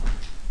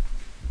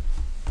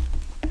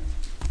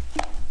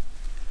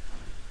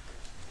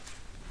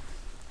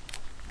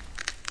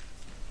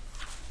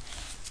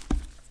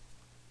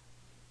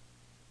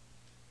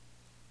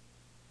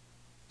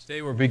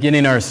Today we're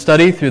beginning our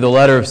study through the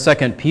letter of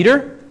 2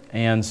 Peter,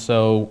 and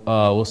so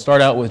we'll start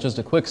out with just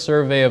a quick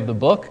survey of the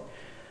book.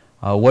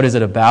 What is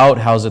it about?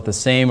 How is it the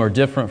same or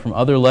different from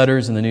other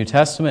letters in the New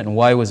Testament, and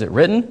why was it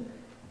written?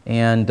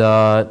 And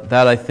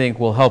that, I think,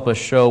 will help us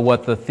show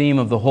what the theme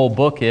of the whole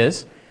book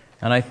is,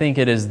 and I think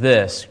it is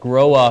this: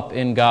 grow up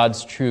in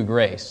God's true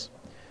grace.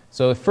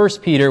 So if 1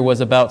 Peter was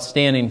about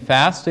standing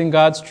fast in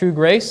God's true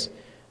grace,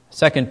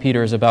 2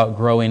 Peter is about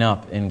growing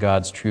up in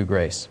God's true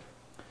grace.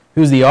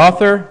 Who's the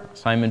author?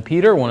 Simon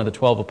Peter, one of the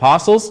 12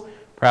 apostles,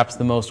 perhaps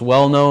the most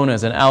well-known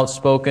as an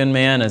outspoken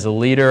man, as a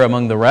leader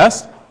among the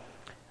rest.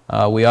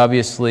 We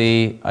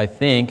obviously, I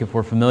think, if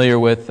we're familiar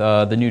with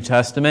the New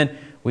Testament,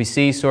 we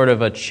see sort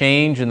of a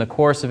change in the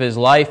course of his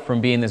life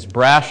from being this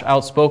brash,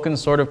 outspoken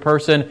sort of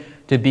person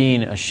to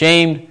being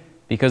ashamed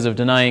because of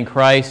denying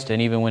Christ,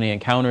 and even when he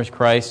encounters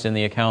Christ in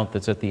the account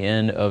that's at the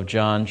end of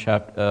John,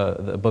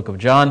 the book of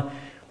John.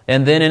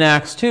 And then in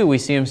Acts 2, we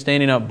see him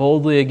standing up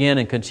boldly again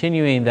and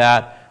continuing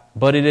that.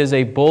 But it is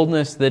a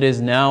boldness that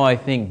is now, I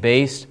think,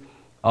 based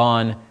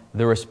on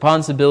the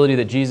responsibility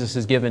that Jesus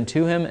has given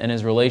to him and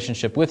his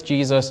relationship with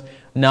Jesus,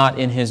 not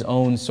in his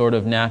own sort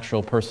of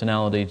natural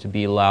personality to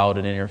be loud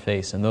and in your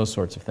face and those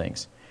sorts of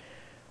things.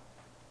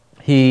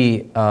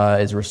 He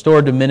is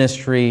restored to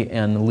ministry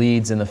and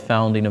leads in the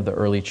founding of the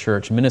early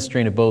church,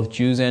 ministering to both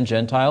Jews and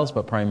Gentiles,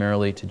 but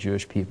primarily to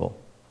Jewish people.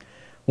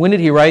 When did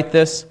he write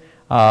this?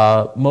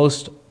 A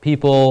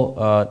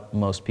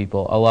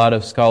lot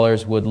of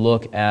scholars would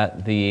look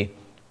at the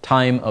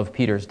time of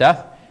Peter's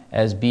death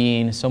as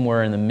being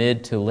somewhere in the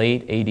mid to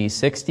late AD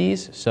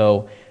 60s.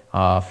 So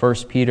 1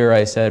 Peter,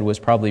 I said, was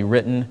probably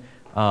written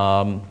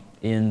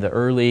in the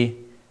early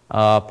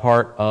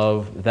part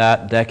of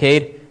that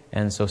decade.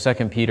 And so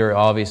 2 Peter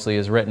obviously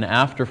is written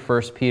after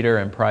 1 Peter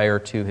and prior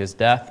to his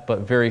death,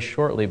 but very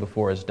shortly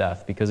before his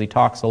death, because he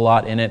talks a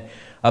lot in it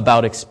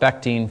about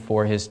expecting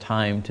for his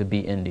time to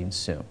be ending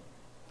soon.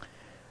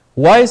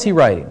 Why is he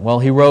writing? Well,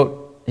 he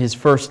wrote his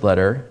first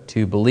letter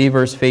to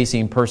believers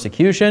facing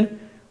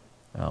persecution.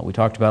 We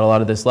talked about a lot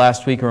of this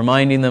last week,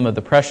 reminding them of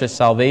the precious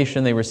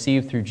salvation they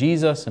received through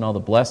Jesus and all the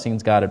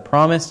blessings God had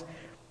promised.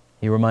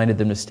 He reminded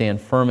them to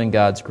stand firm in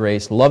God's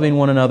grace, loving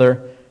one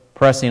another,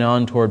 pressing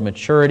on toward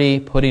maturity,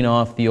 putting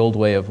off the old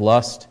way of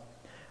lust.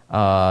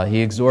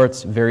 He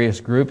exhorts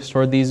various groups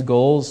toward these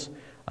goals,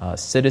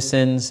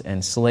 citizens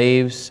and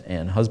slaves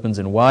and husbands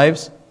and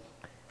wives,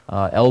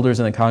 elders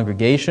in the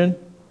congregation.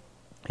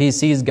 He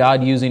sees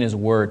God using His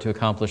Word to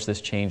accomplish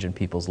this change in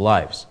people's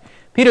lives.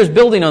 Peter's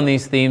building on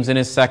these themes in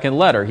his second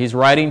letter. He's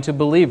writing to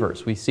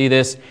believers. We see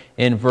this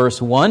in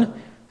verse 1.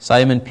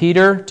 Simon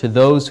Peter, to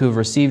those who have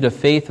received a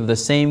faith of the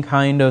same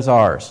kind as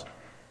ours.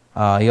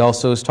 He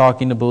also is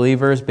talking to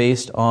believers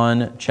based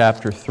on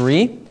chapter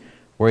 3,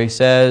 where he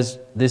says,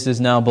 "This is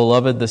now,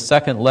 beloved, the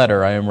second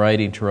letter I am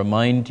writing to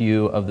remind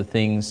you of the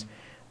things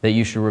that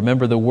you should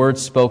remember the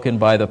words spoken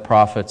by the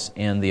prophets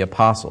and the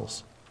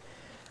apostles."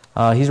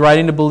 He's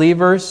writing to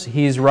believers.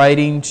 He's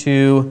writing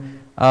to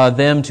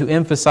them to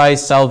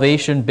emphasize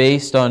salvation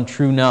based on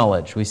true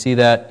knowledge. We see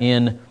that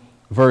in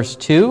verse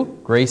 2,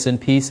 grace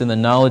and peace in the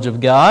knowledge of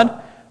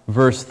God.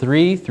 Verse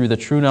 3, through the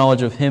true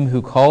knowledge of Him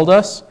who called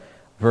us.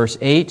 Verse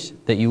 8,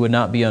 that you would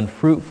not be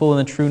unfruitful in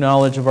the true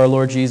knowledge of our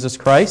Lord Jesus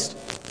Christ.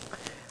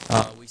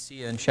 We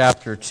see in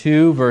chapter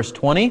 2, verse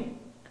 20,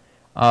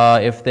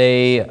 if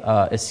they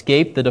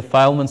escape the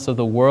defilements of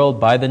the world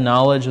by the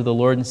knowledge of the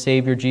Lord and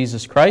Savior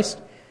Jesus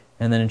Christ.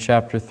 And then in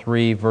chapter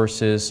 3,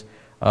 verse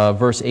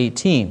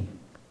 18,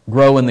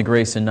 grow in the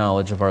grace and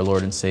knowledge of our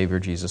Lord and Savior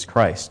Jesus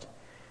Christ.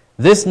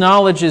 This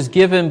knowledge is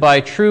given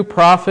by true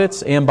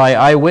prophets and by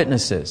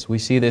eyewitnesses. We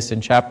see this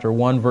in chapter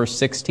 1, verse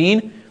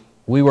 16.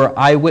 We were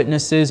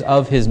eyewitnesses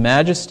of His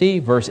majesty.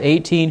 Verse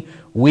 18,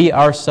 we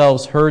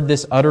ourselves heard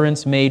this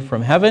utterance made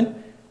from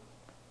heaven.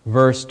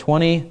 Verse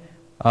 20,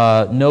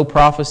 no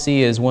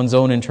prophecy is one's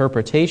own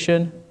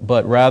interpretation,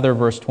 but rather,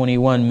 verse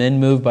 21,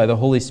 men moved by the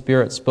Holy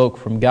Spirit spoke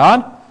from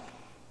God.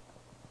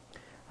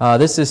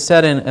 This is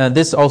said in.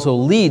 This also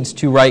leads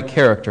to right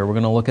character. We're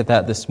going to look at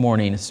that this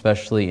morning,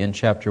 especially in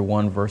chapter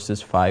 1,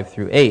 verses 5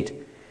 through 8.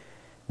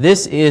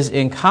 This is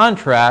in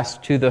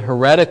contrast to the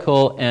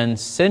heretical and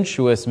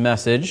sensuous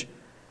message,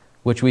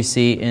 which we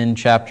see in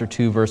chapter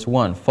 2, verse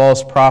 1.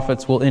 False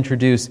prophets will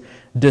introduce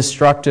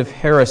destructive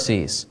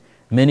heresies.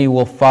 Many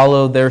will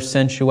follow their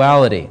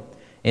sensuality.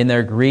 In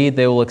their greed,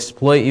 they will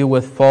exploit you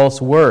with false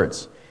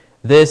words.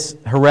 This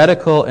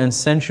heretical and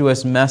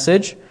sensuous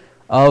message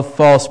of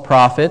false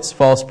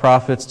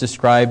prophets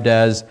described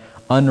as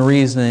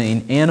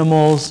unreasoning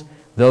animals,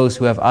 those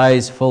who have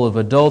eyes full of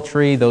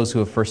adultery, those who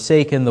have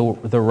forsaken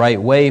the right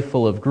way,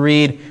 full of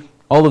greed.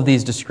 All of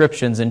these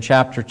descriptions in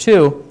chapter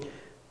 2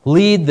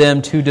 lead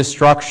them to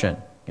destruction.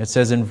 It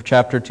says in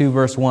chapter 2,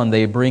 verse 1,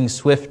 they bring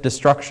swift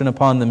destruction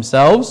upon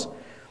themselves.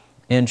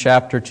 In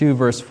chapter 2,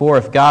 verse 4,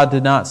 if God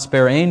did not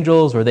spare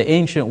angels or the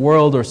ancient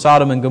world or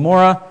Sodom and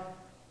Gomorrah,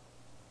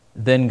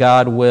 then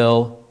God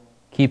will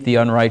keep the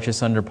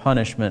unrighteous under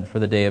punishment for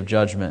the day of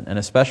judgment, and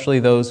especially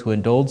those who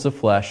indulge the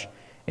flesh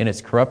in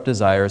its corrupt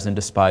desires and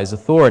despise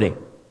authority.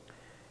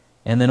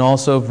 And then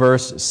also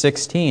verse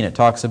 16, it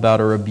talks about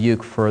a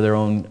rebuke for their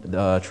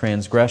own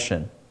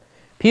transgression.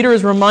 Peter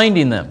is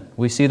reminding them.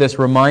 We see this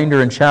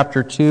reminder in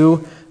chapter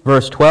 2,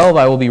 verse 12.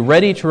 I will be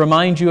ready to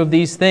remind you of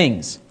these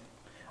things.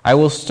 I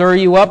will stir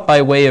you up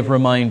by way of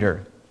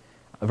reminder.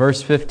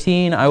 Verse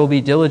 15, I will be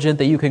diligent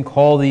that you can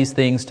call these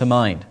things to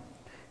mind.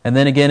 And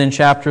then again in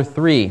chapter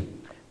 3,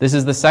 this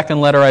is the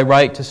second letter I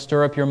write to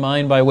stir up your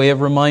mind by way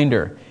of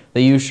reminder,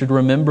 that you should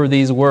remember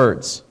these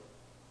words.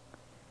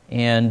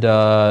 And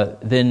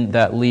then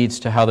that leads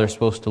to how they're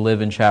supposed to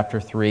live in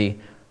chapter 3,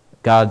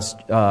 God's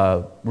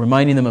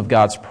reminding them of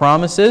God's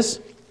promises,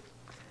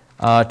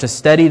 to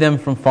steady them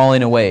from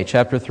falling away.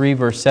 Chapter 3,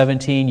 verse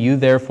 17, you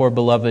therefore,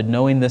 beloved,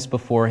 knowing this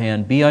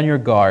beforehand, be on your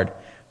guard,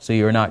 so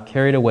you are not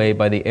carried away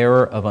by the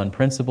error of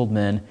unprincipled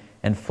men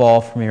and fall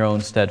from your own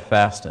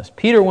steadfastness.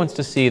 Peter wants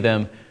to see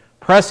them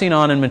pressing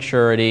on in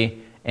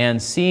maturity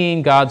and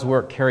seeing God's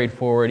work carried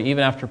forward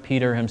even after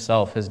Peter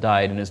himself has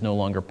died and is no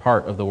longer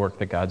part of the work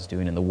that God's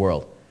doing in the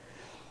world.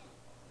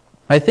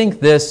 I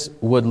think this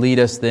would lead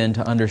us then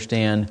to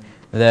understand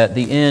that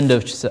the end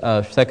of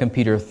 2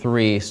 Peter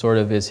 3 sort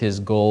of is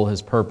his goal,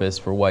 his purpose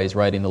for why he's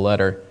writing the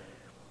letter.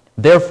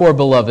 Therefore,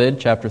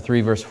 beloved, chapter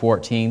 3, verse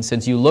 14,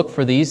 since you look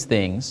for these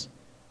things,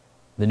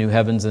 the new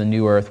heavens and the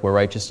new earth where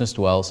righteousness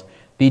dwells,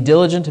 be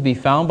diligent to be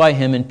found by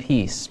him in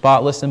peace,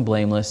 spotless and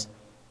blameless,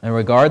 and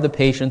regard the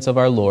patience of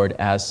our Lord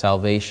as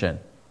salvation.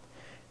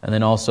 And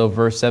then also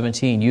verse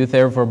 17, you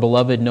therefore,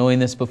 beloved, knowing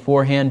this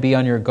beforehand, be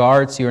on your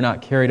guard so you are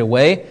not carried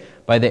away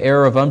by the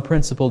error of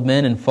unprincipled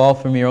men and fall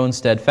from your own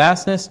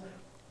steadfastness,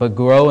 but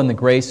grow in the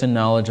grace and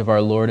knowledge of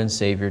our Lord and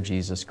Savior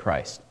Jesus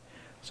Christ.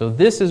 So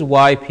this is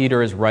why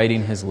Peter is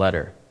writing his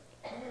letter.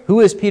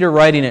 Who is Peter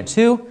writing it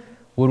to?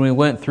 When we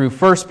went through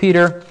 1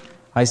 Peter,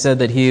 I said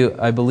that he,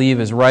 I believe,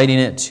 is writing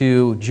it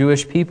to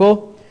Jewish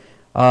people.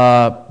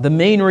 The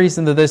main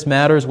reason that this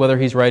matters, whether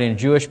he's writing to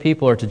Jewish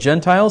people or to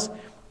Gentiles,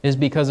 is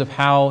because of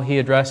how he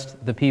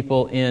addressed the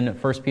people in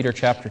 1 Peter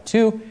chapter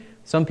 2.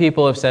 Some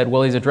people have said,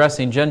 well, he's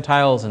addressing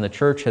Gentiles and the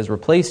church has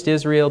replaced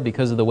Israel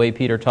because of the way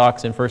Peter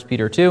talks in 1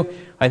 Peter 2.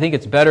 I think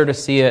it's better to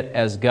see it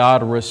as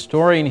God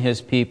restoring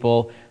his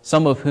people,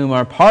 some of whom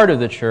are part of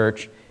the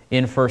church,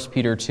 in 1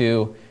 Peter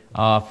 2,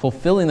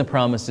 fulfilling the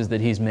promises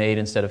that he's made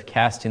instead of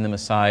casting them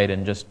aside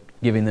and just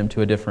giving them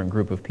to a different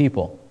group of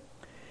people.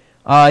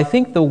 I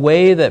think the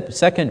way that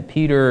 2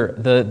 Peter,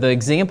 the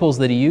examples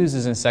that he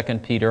uses in 2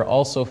 Peter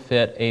also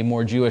fit a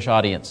more Jewish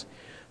audience.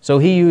 So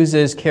he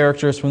uses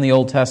characters from the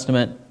Old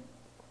Testament,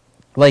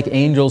 like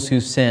angels who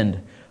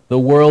sinned, the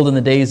world in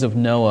the days of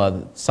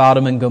Noah,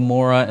 Sodom and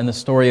Gomorrah, and the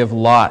story of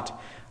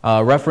Lot,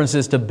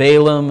 references to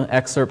Balaam,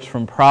 excerpts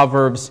from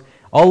Proverbs,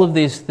 all of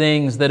these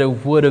things that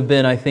would have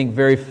been, I think,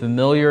 very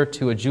familiar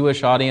to a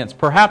Jewish audience,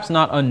 perhaps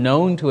not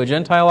unknown to a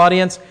Gentile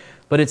audience,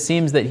 but it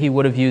seems that he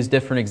would have used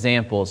different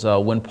examples.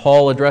 When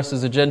Paul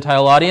addresses a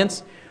Gentile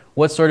audience,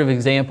 what sort of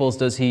examples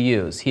does he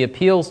use? He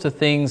appeals to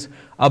things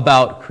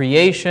about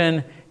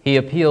creation. He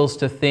appeals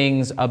to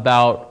things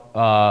about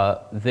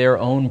their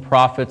own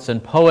prophets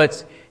and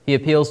poets. He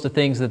appeals to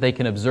things that they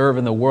can observe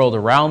in the world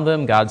around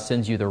them. God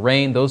sends you the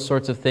rain, those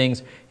sorts of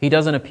things. He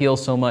doesn't appeal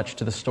so much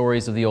to the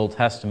stories of the Old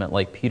Testament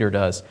like Peter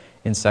does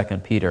in 2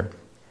 Peter.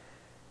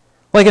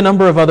 Like a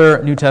number of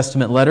other New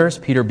Testament letters,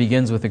 Peter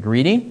begins with a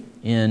greeting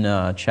in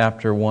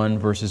chapter 1,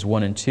 verses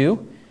 1 and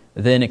 2,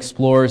 then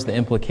explores the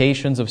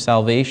implications of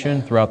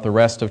salvation throughout the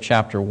rest of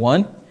chapter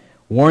 1,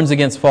 warns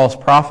against false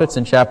prophets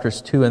in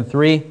chapters 2 and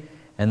 3,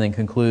 and then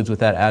concludes with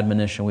that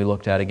admonition we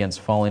looked at against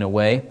falling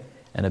away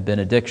and a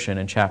benediction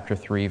in chapter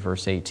 3,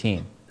 verse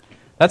 18.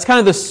 That's kind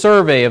of the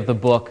survey of the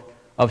book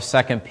of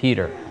 2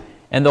 Peter.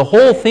 And the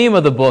whole theme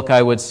of the book,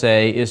 I would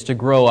say, is to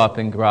grow up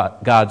in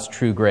God's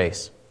true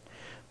grace.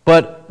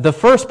 But the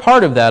first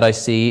part of that I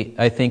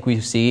think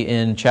we see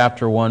in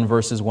chapter 1,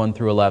 verses 1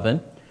 through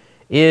 11,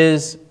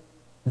 is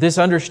this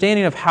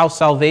understanding of how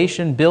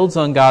salvation builds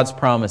on God's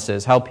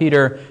promises, how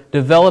Peter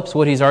develops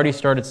what he's already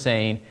started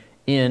saying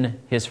in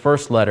his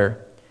first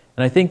letter.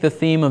 And I think the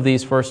theme of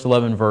these first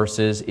 11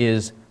 verses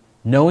is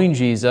knowing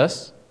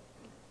Jesus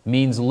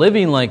means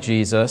living like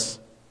Jesus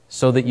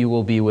so that you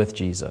will be with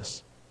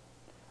Jesus.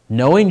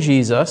 Knowing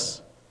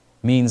Jesus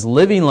means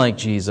living like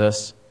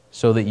Jesus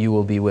so that you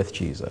will be with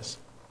Jesus.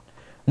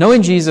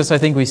 Knowing Jesus, I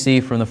think we see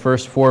from the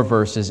first 4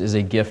 verses, is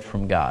a gift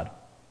from God.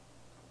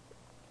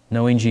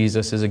 Knowing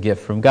Jesus is a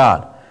gift from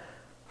God.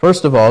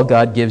 First of all,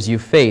 God gives you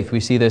faith. We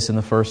see this in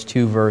the first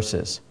 2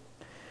 verses.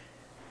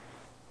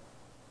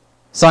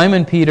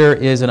 Simon Peter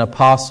is an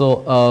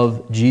apostle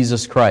of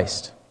Jesus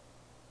Christ.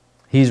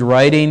 He's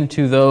writing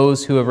to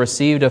those who have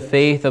received a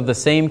faith of the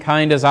same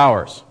kind as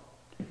ours.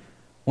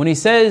 When he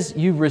says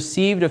you've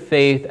received a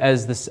faith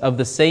of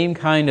the same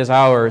kind as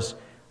ours,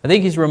 I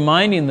think he's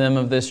reminding them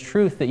of this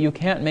truth that you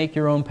can't make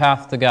your own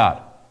path to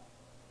God.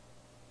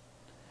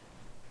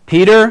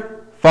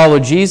 Peter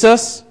followed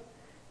Jesus.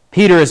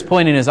 Peter is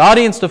pointing his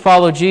audience to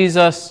follow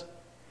Jesus.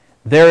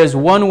 There is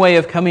one way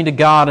of coming to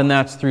God, and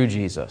that's through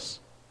Jesus.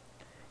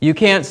 You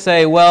can't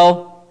say,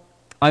 well,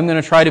 I'm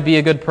going to try to be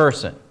a good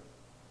person.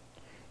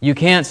 You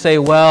can't say,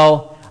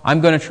 well,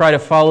 I'm going to try to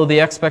follow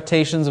the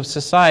expectations of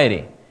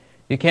society.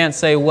 You can't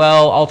say,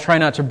 well, I'll try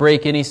not to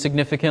break any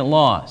significant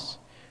laws.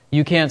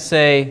 You can't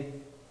say,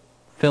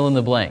 fill in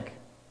the blank.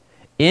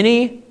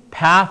 Any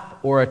path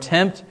or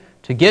attempt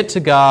to get to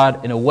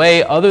God in a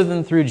way other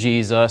than through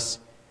Jesus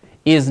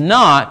is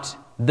not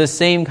the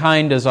same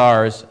kind as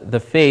ours, the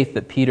faith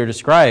that Peter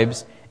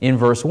describes in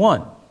verse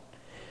 1.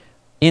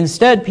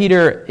 Instead,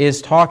 Peter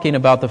is talking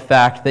about the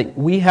fact that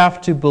we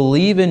have to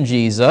believe in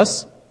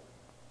Jesus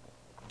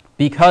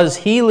because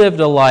he lived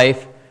a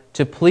life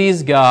to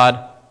please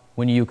God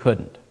when you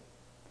couldn't.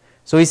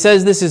 So he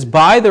says this is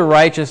by the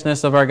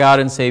righteousness of our God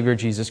and Savior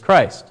Jesus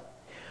Christ.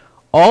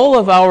 All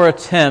of our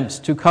attempts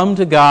to come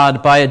to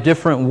God by a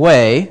different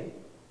way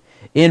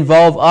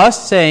involve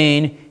us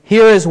saying,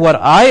 here is what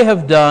I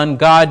have done,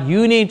 God,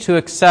 you need to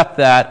accept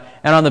that,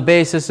 and on the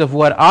basis of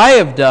what I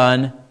have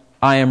done,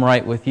 I am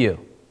right with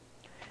you.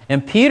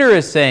 And Peter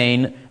is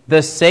saying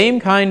the same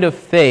kind of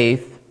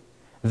faith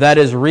that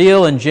is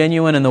real and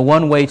genuine and the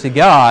one way to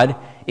God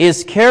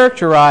is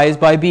characterized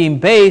by being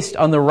based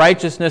on the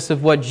righteousness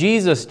of what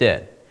Jesus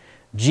did.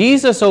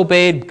 Jesus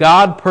obeyed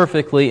God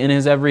perfectly in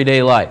his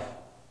everyday life.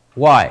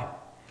 Why?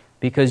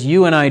 Because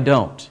you and I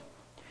don't.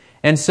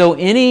 And so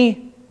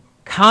any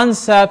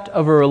concept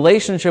of a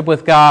relationship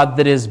with God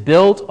that is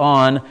built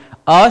on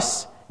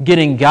us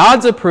getting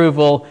God's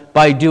approval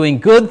by doing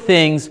good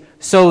things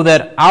so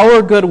that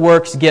our good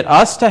works get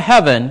us to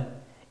heaven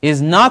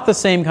is not the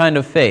same kind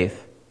of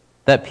faith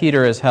that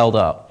Peter has held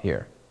up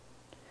here.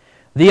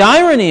 The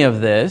irony of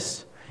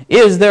this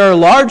is there are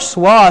large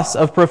swaths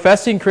of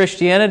professing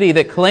Christianity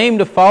that claim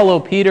to follow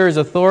Peter's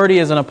authority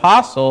as an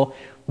apostle,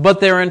 but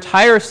their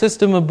entire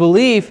system of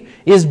belief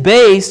is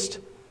based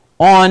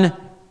on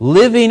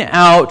living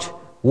out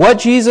what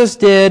Jesus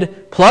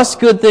did plus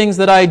good things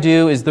that I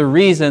do is the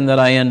reason that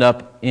I end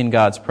up in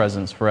God's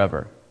presence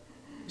forever.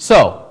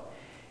 So,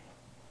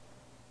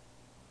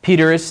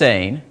 Peter is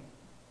saying,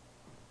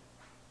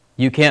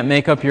 you can't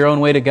make up your own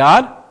way to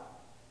God,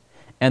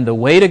 and the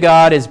way to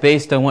God is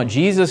based on what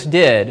Jesus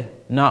did,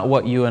 not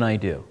what you and I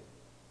do.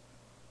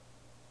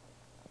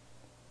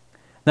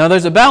 Now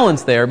there's a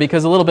balance there,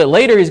 because a little bit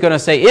later he's going to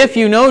say, if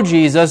you know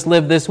Jesus,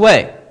 live this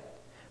way.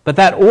 But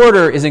that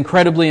order is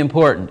incredibly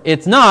important.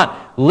 It's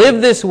not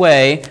live this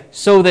way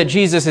so that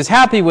Jesus is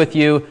happy with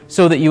you,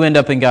 so that you end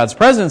up in God's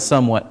presence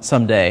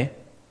someday.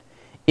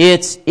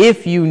 It's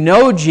if you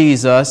know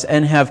Jesus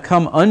and have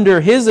come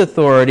under his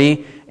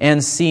authority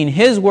and seen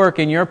his work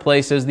in your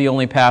place as the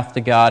only path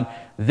to God,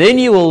 then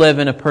you will live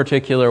in a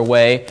particular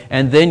way,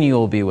 and then you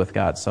will be with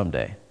God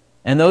someday.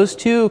 And those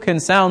two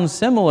can sound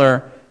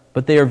similar,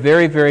 but they are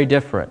very, very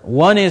different.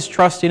 One is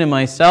trusting in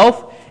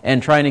myself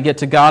and trying to get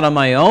to God on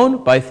my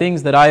own by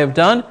things that I have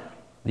done.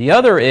 The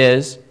other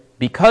is,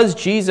 because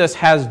Jesus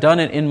has done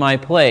it in my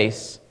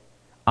place,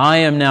 I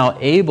am now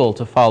able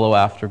to follow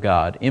after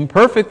God,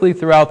 imperfectly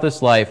throughout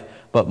this life,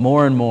 but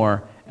more and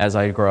more as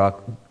I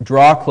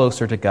draw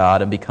closer to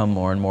God and become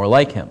more and more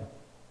like him.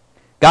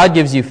 God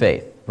gives you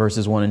faith,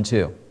 verses 1 and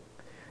 2.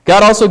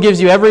 God also gives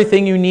you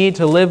everything you need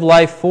to live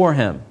life for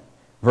him,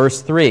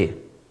 verse 3.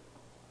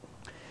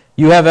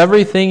 You have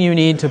everything you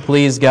need to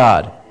please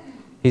God.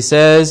 He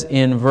says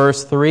in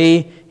verse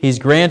 3, he's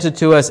granted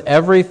to us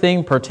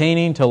everything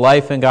pertaining to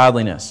life and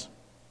godliness.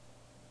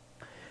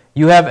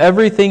 You have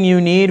everything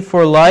you need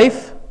for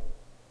life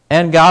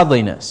and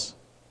godliness.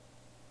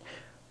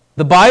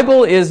 The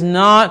Bible is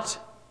not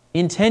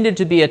intended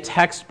to be a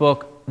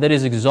textbook that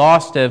is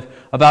exhaustive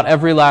about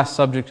every last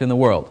subject in the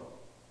world.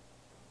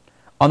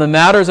 On the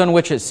matters on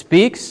which it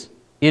speaks,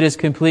 it is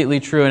completely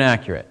true and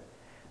accurate.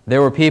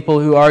 There were people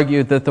who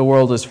argued that the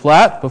world is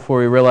flat before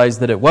we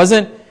realized that it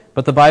wasn't,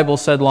 but the Bible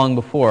said long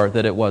before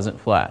that it wasn't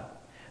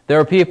flat. There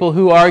were people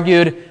who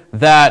argued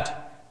that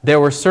there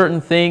were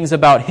certain things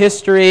about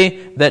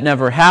history that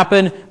never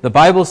happened. The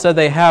Bible said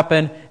they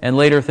happened, and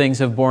later things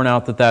have borne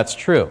out that that's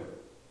true.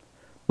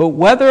 But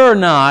whether or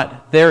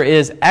not there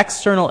is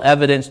external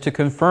evidence to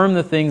confirm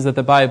the things that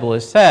the Bible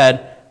has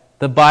said,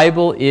 the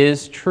Bible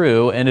is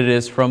true, and it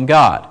is from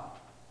God.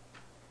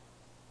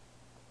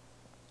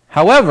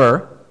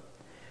 However,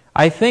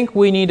 I think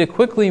we need to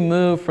quickly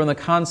move from the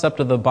concept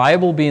of the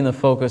Bible being the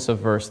focus of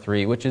verse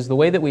 3, which is the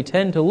way that we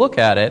tend to look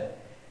at it,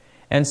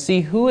 and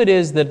see who it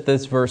is that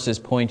this verse is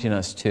pointing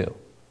us to.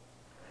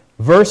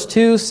 Verse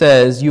 2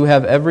 says, you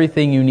have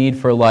everything you need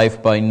for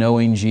life by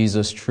knowing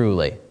Jesus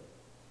truly,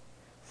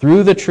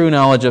 through the true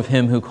knowledge of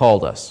him who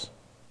called us.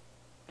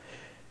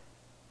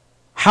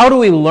 How do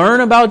we learn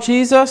about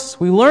Jesus?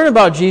 We learn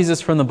about Jesus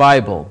from the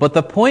Bible, but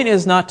the point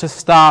is not to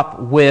stop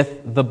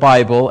with the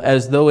Bible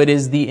as though it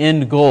is the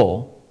end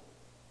goal.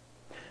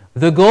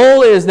 The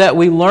goal is that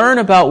we learn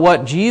about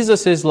what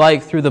Jesus is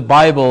like through the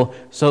Bible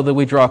so that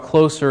we draw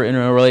closer in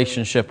a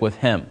relationship with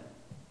him.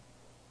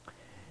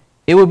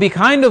 It would be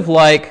kind of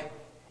like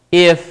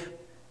if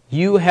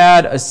you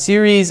had a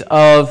series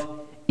of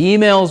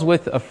emails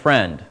with a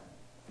friend,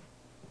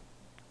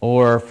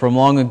 or from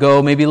long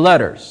ago, maybe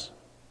letters.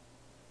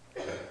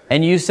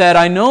 And you said,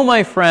 I know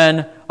my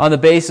friend on the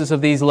basis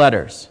of these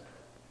letters,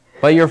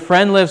 but your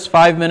friend lives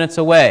 5 minutes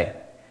away.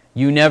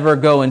 You never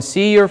go and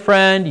see your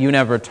friend. You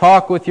never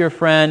talk with your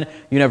friend.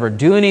 You never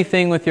do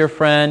anything with your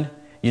friend.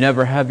 You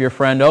never have your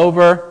friend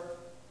over.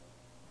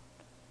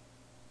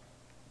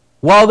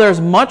 While there's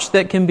much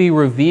that can be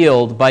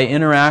revealed by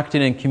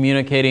interacting and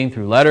communicating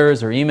through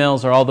letters or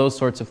emails or all those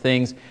sorts of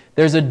things,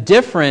 there's a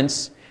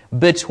difference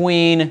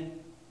between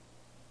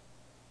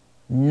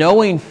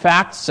knowing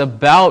facts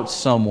about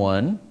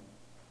someone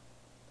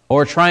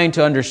or trying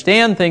to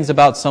understand things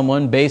about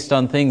someone based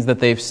on things that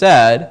they've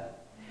said,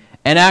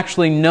 and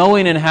actually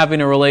knowing and having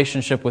a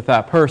relationship with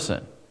that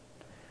person.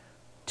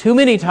 Too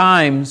many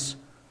times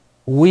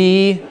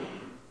we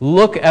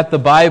look at the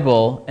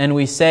Bible and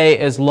we say,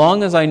 as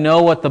long as I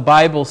know what the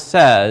Bible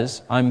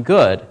says, I'm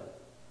good.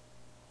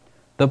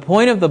 The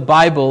point of the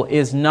Bible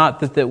is not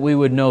that we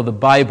would know the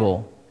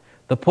Bible.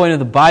 The point of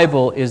the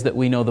Bible is that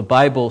we know the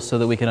Bible so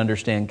that we can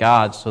understand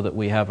God, so that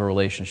we have a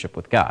relationship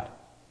with God.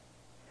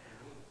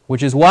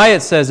 Which is why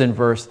it says in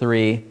verse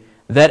 3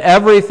 that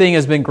everything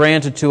has been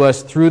granted to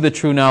us through the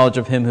true knowledge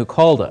of Him who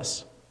called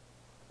us.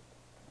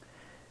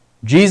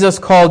 Jesus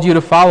called you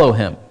to follow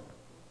Him.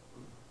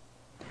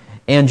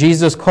 And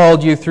Jesus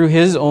called you through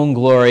His own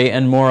glory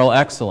and moral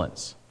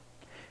excellence.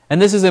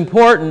 And this is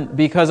important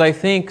because I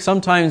think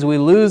sometimes we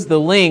lose the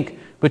link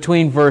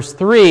between verse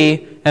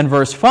 3 and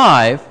verse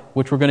 5,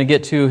 which we're going to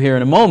get to here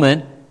in a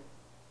moment.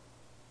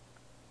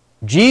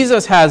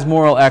 Jesus has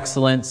moral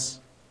excellence.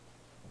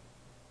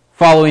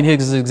 Following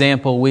His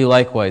example, we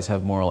likewise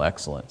have moral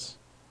excellence.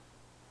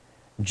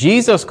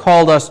 Jesus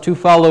called us to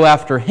follow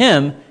after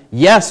Him,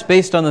 yes,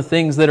 based on the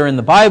things that are in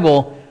the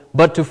Bible,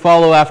 but to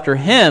follow after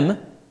Him,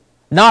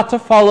 not to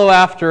follow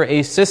after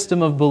a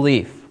system of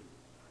belief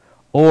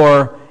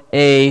or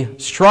a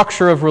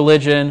structure of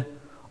religion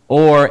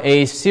or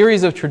a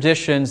series of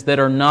traditions that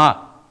are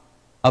not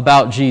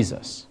about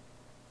Jesus.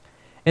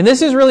 And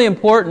this is really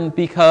important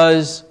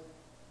because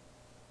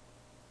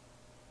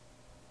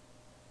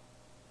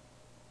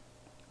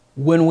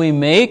when we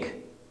make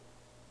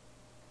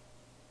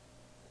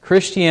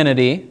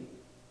Christianity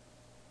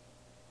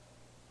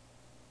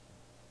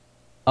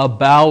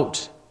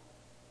about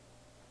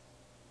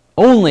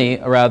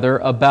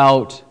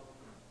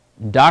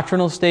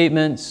doctrinal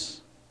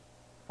statements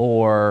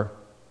or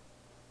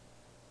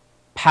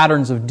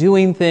patterns of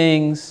doing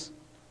things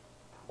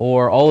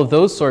or all of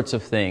those sorts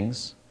of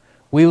things,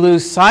 we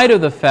lose sight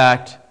of the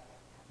fact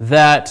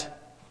that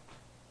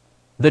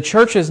the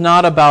church is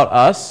not about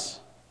us,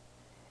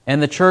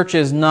 and the church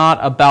is not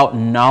about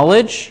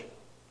knowledge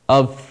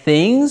of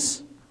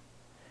things.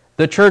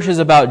 The church is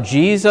about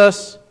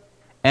Jesus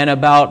and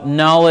about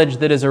knowledge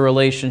that is a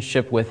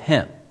relationship with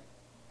Him.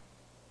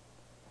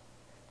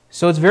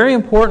 So it's very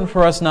important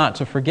for us not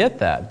to forget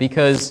that,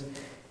 because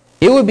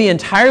it would be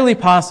entirely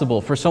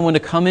possible for someone to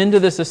come into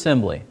this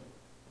assembly,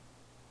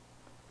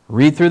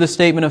 read through the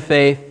statement of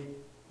faith,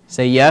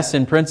 say, yes,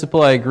 in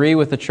principle I agree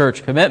with the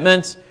church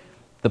commitments,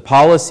 the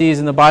policies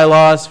and the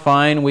bylaws,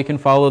 fine, we can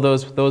follow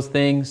those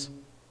things.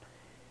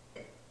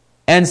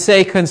 And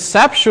say,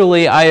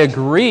 conceptually, I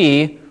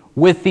agree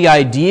with the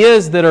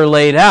ideas that are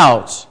laid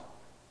out,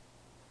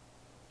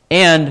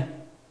 and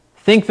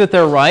think that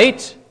they're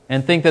right,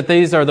 and think that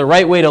these are the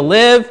right way to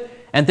live,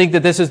 and think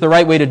that this is the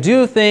right way to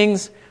do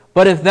things.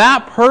 But if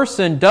that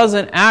person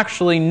doesn't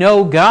actually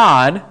know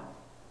God,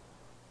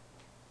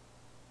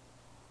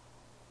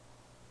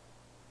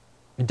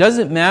 it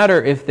doesn't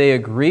matter if they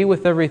agree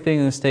with everything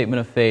in the statement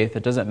of faith.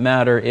 It doesn't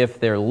matter if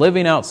they're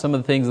living out some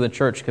of the things of the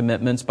church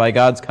commitments by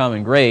God's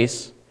common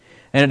grace.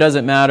 And it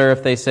doesn't matter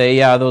if they say,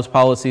 yeah, those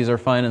policies are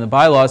fine in the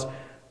bylaws.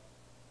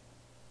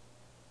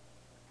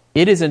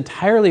 It is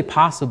entirely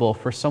possible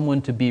for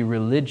someone to be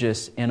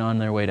religious and on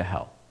their way to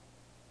hell.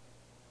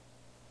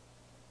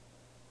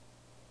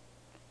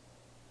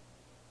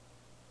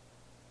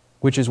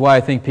 Which is why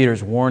I think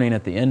Peter's warning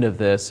at the end of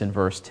this in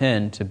verse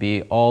 10 to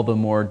be all the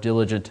more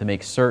diligent to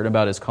make certain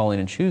about His calling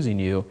and choosing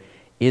you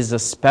is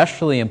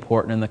especially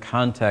important in the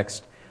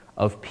context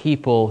of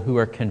people who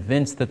are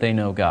convinced that they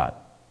know God.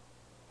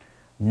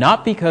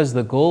 Not because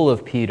the goal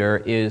of Peter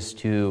is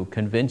to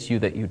convince you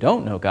that you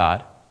don't know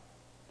God,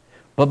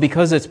 but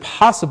because it's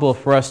possible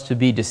for us to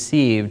be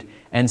deceived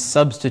and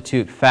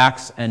substitute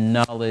facts and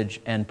knowledge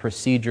and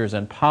procedures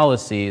and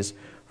policies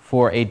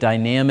for a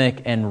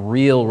dynamic and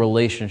real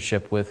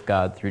relationship with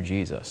God through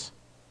Jesus.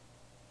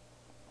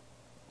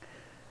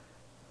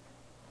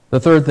 The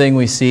third thing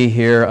we see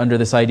here under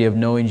this idea of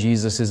knowing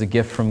Jesus is a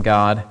gift from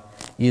God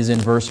is in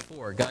verse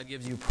 4. God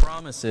gives you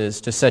promises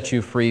to set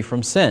you free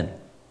from sin.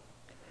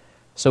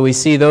 So we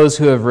see those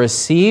who have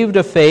received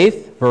a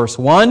faith, verse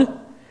 1,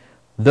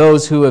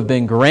 those who have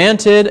been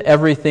granted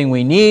everything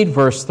we need,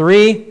 verse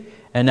 3,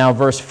 and now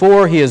verse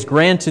 4, He has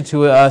granted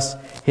to us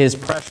His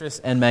precious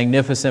and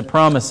magnificent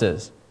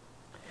promises.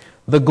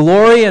 The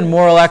glory and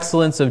moral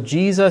excellence of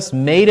Jesus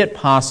made it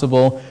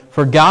possible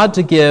for God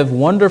to give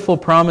wonderful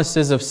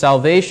promises of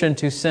salvation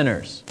to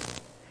sinners.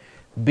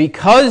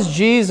 Because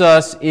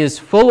Jesus is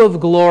full of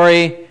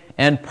glory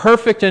and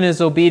perfect in His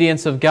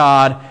obedience of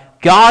God,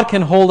 God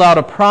can hold out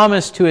a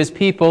promise to His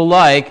people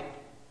like,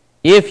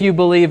 if you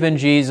believe in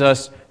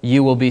Jesus,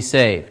 you will be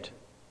saved.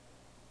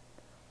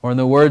 Or in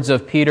the words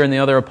of Peter and the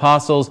other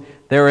apostles,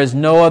 there is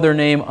no other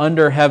name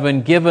under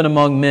heaven given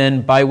among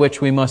men by which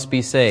we must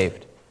be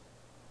saved.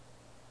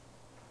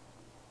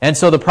 And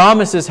so the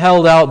promise is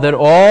held out that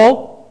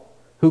all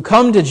who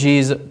come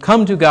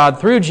to God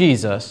through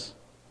Jesus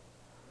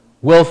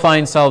will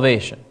find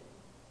salvation.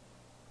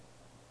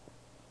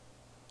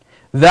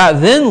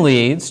 That then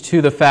leads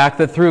to the fact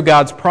that through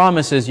God's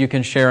promises you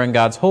can share in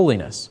God's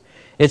holiness.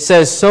 It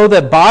says, so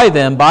that by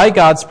them, by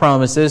God's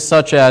promises,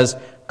 such as,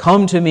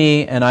 come to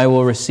me and I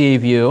will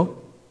receive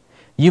you,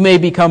 you may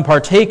become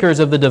partakers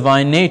of the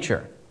divine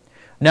nature.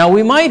 Now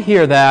we might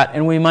hear that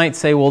and we might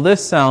say, well,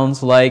 this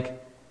sounds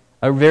like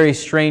a very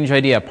strange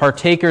idea,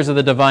 partakers of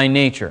the divine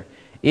nature.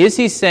 Is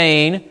he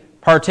saying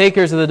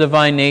partakers of the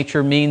divine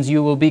nature means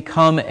you will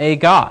become a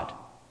God?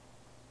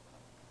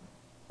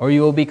 Or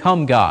you will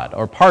become God,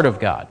 or part of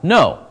God?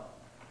 No.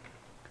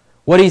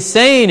 What he's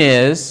saying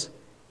is,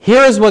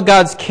 here is what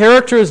God's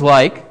character is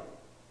like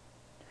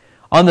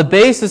on the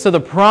basis of the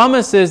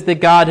promises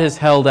that God has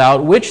held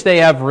out, which they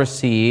have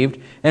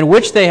received, and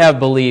which they have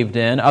believed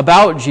in,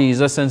 about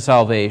Jesus and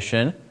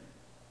salvation.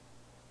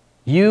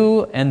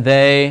 You and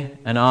they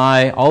and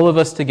I, all of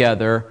us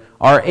together,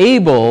 are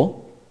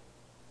able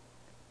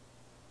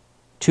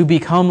to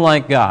become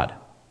like God.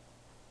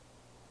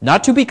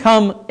 Not to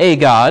become a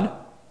God,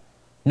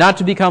 not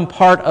to become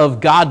part of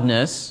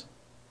Godness,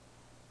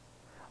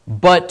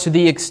 but to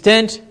the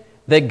extent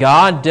that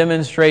God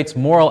demonstrates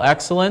moral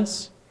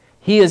excellence,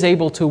 He is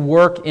able to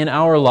work in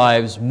our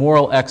lives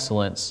moral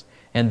excellence,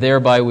 and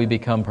thereby we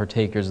become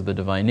partakers of the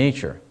divine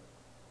nature.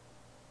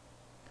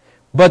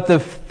 But the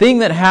thing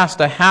that has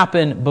to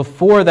happen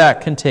before that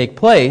can take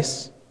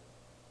place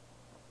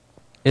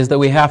is that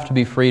we have to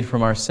be freed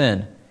from our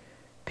sin.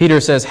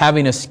 Peter says,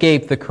 having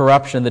escaped the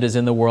corruption that is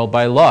in the world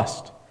by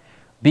lust.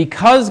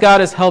 Because God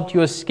has helped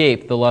you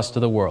escape the lust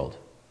of the world.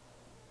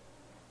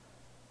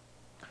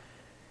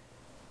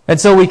 And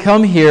so we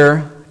come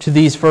here to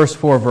these first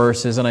 4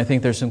 verses, and I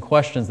think there's some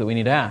questions that we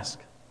need to ask.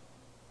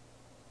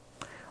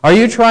 Are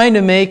you trying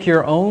to make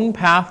your own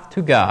path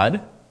to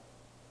God,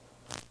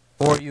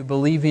 or are you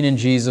believing in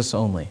Jesus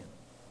only?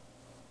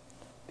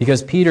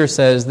 Because Peter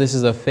says this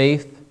is a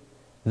faith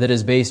that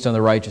is based on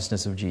the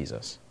righteousness of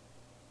Jesus.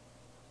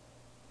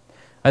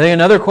 I think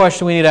another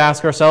question we need to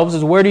ask ourselves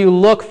is, where do you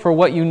look for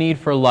what you need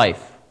for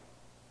life?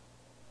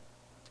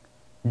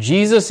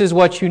 Jesus is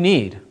what you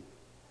need.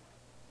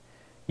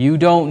 You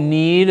don't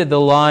need the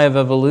lie of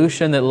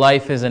evolution that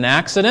life is an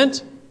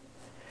accident.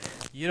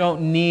 You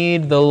don't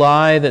need the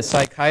lie that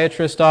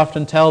psychiatrists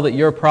often tell that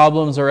your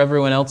problems are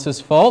everyone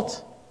else's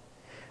fault.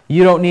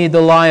 You don't need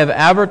the lie of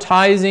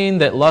advertising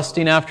that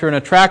lusting after an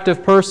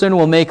attractive person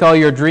will make all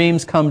your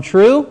dreams come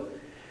true.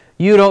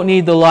 You don't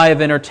need the lie of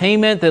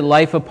entertainment that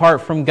life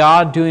apart from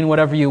God, doing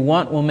whatever you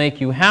want, will make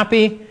you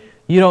happy.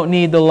 You don't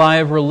need the lie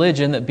of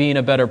religion that being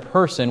a better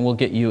person will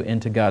get you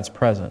into God's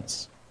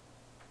presence.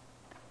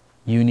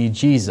 You need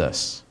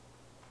Jesus.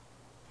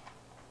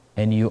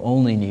 And you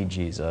only need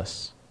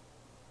Jesus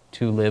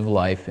to live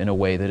life in a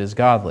way that is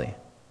godly.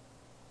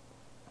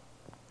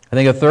 I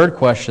think a third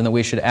question that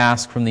we should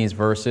ask from these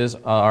verses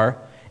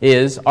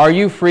is, are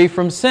you free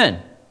from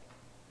sin?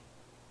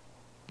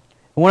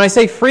 When I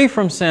say free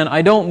from sin,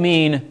 I don't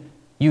mean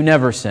you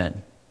never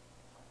sin.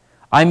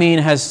 I mean,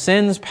 has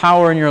sin's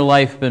power in your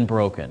life been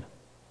broken?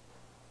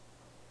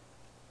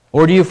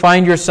 Or do you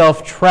find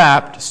yourself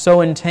trapped,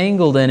 so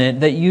entangled in it,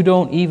 that you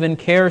don't even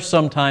care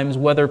sometimes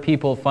whether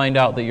people find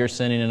out that you're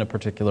sinning in a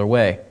particular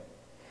way?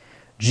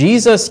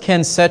 Jesus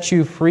can set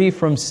you free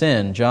from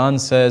sin. John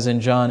says in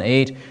John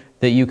 8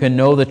 that you can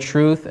know the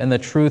truth and the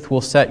truth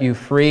will set you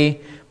free.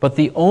 But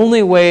the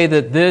only way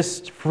that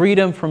this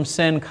freedom from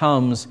sin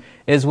comes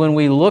is when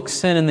we look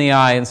sin in the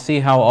eye and see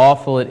how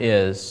awful it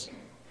is.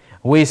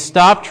 We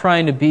stop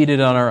trying to beat it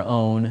on our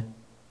own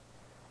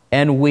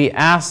and we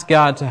ask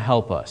God to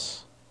help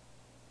us.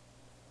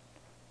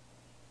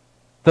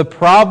 The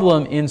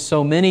problem in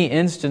so many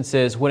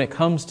instances when it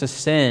comes to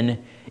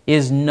sin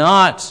is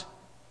not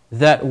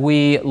that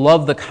we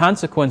love the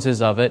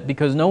consequences of it,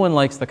 because no one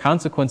likes the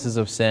consequences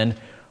of sin,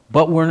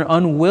 but we're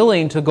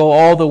unwilling to go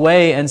all the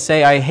way and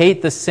say, I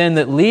hate the sin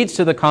that leads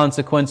to the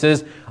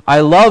consequences.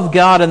 I love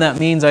God, and that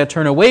means I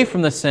turn away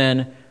from the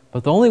sin.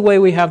 But the only way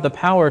we have the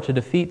power to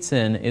defeat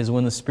sin is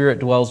when the Spirit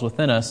dwells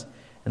within us.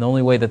 And the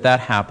only way that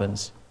that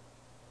happens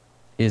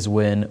is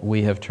when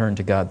we have turned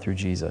to God through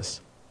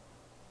Jesus.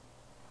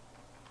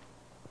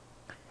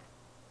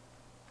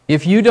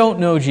 If you don't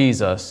know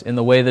Jesus in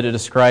the way that it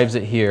describes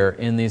it here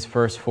in these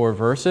first 4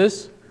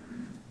 verses,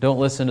 don't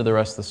listen to the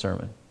rest of the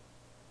sermon.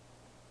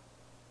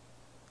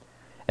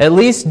 At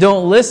least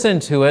don't listen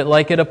to it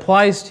like it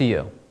applies to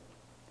you.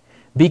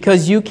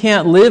 Because you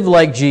can't live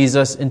like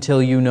Jesus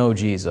until you know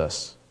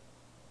Jesus.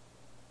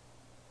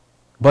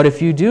 But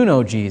if you do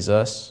know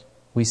Jesus,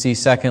 we see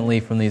secondly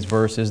from these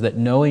verses that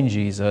knowing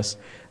Jesus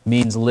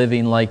means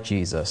living like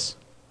Jesus.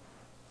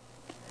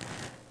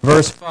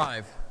 Verse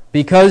 5,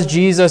 because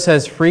Jesus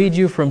has freed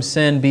you from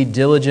sin, be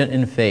diligent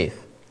in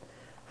faith.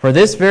 For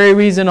this very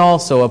reason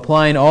also,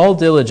 applying all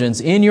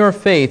diligence, in your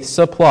faith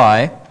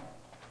supply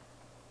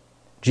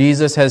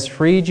Jesus has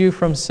freed you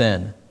from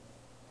sin,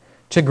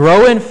 to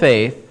grow in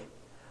faith,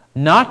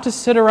 not to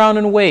sit around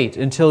and wait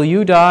until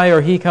you die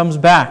or He comes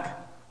back.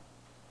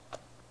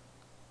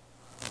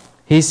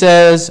 He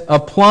says,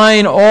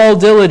 applying all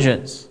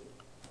diligence.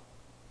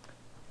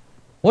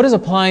 What does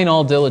applying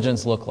all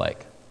diligence look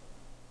like?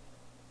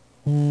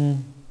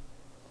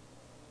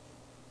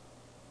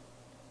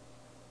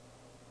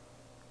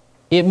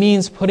 It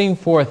means putting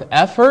forth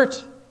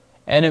effort,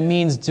 and it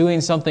means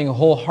doing something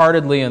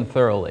wholeheartedly and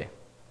thoroughly.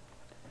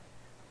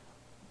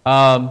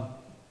 I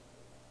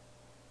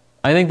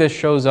think this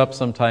shows up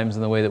sometimes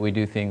in the way that we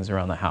do things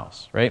around the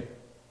house, right?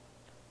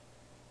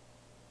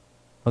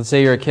 Let's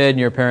say you're a kid and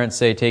your parents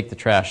say, take the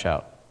trash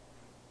out.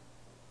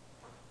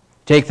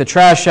 Take the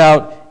trash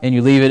out and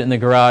you leave it in the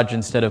garage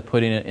instead of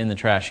putting it in the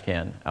trash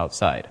can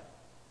outside.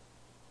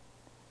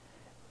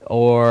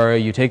 Or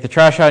you take the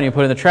trash out and you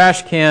put it in the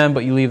trash can,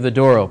 but you leave the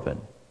door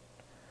open.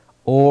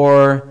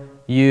 Or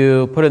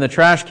you put it in the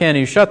trash can and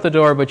you shut the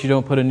door, but you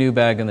don't put a new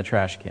bag in the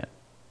trash can.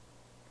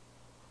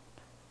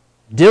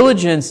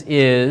 Diligence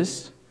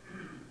is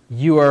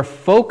you are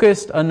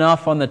focused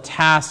enough on the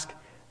task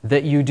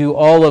that you do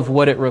all of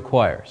what it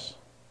requires.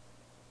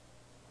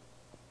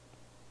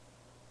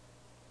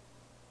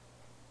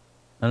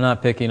 I'm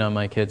not picking on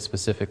my kids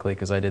specifically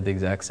because I did the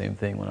exact same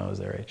thing when I was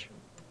their age.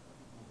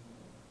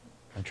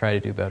 I try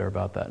to do better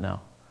about that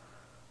now.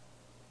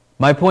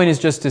 My point is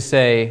just to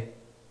say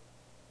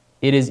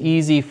it is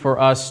easy for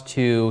us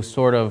to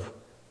sort of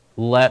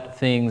let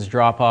things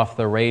drop off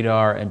the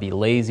radar and be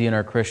lazy in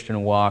our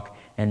Christian walk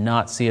and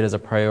not see it as a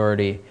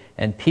priority.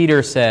 And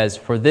Peter says,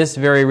 for this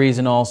very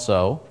reason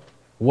also,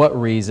 what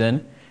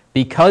reason?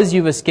 Because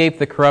you've escaped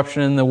the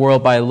corruption in the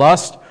world by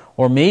lust,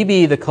 or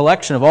maybe the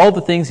collection of all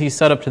the things he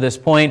set up to this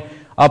point,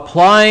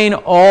 applying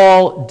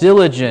all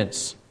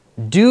diligence.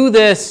 Do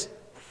this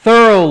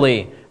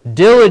thoroughly,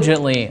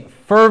 diligently,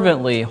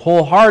 fervently,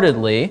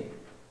 wholeheartedly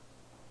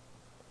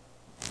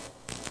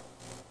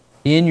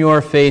in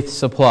your faith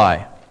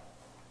supply.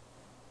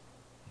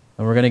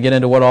 And we're going to get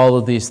into what all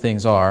of these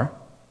things are.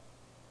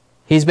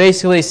 He's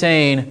basically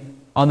saying,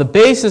 on the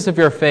basis of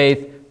your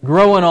faith,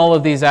 grow in all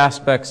of these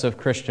aspects of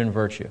Christian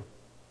virtue.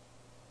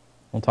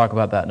 We'll talk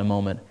about that in a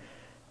moment.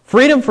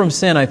 Freedom from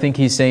sin, I think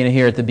he's saying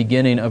here at the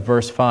beginning of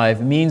verse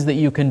 5, means that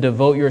you can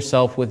devote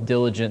yourself with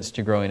diligence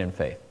to growing in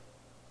faith.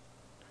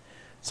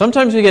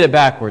 Sometimes we get it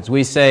backwards.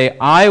 We say,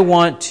 I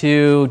want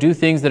to do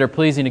things that are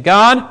pleasing to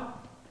God,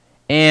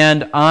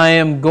 and I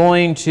am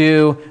going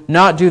to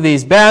not do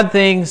these bad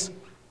things.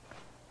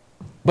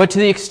 But to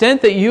the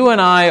extent that you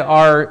and I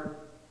are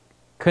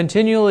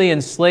continually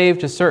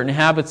enslaved to certain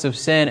habits of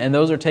sin, and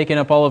those are taking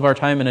up all of our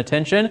time and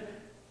attention,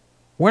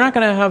 we're not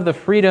going to have the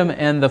freedom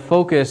and the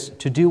focus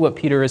to do what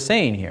Peter is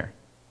saying here.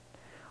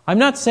 I'm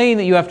not saying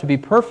that you have to be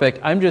perfect.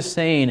 I'm just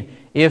saying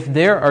if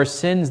there are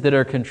sins that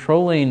are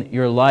controlling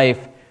your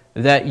life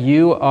that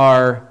you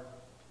are,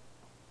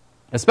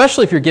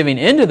 especially if you're giving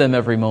into them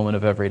every moment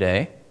of every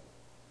day,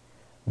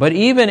 but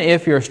even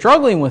if you're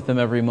struggling with them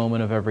every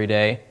moment of every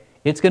day,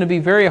 it's going to be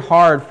very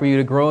hard for you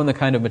to grow in the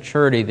kind of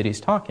maturity that he's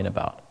talking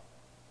about.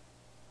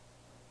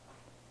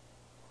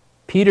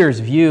 Peter's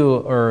view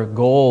or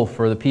goal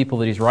for the people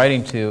that he's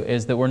writing to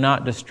is that we're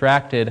not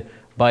distracted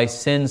by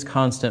sin's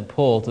constant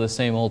pull to the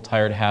same old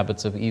tired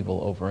habits of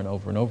evil over and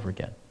over and over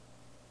again.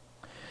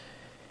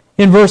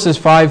 In verses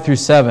 5 through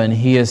 7,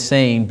 he is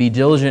saying, be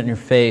diligent in your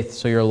faith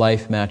so your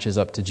life matches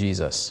up to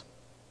Jesus.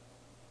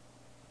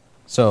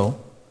 So,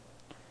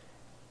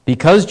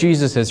 because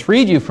Jesus has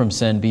freed you from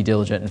sin, be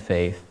diligent in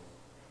faith,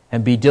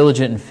 and be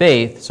diligent in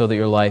faith so that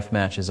your life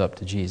matches up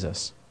to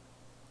Jesus.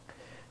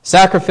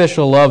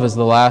 Sacrificial love is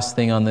the last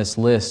thing on this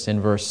list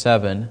in verse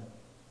 7.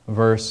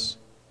 Verse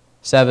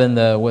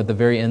 7, with the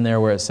very end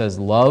there where it says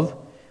love.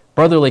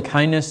 Brotherly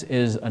kindness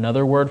is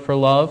another word for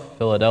love,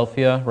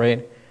 Philadelphia,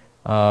 right?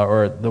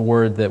 Or the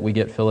word that we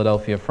get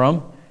Philadelphia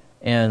from.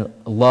 And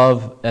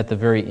love at the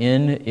very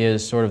end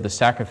is sort of the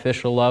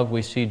sacrificial love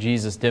we see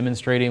Jesus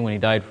demonstrating when he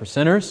died for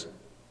sinners.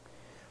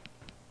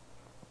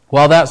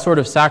 While that sort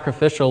of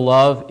sacrificial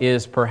love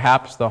is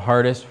perhaps the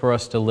hardest for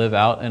us to live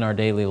out in our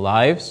daily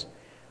lives,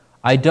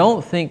 I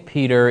don't think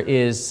Peter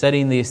is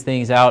setting these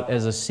things out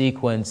as a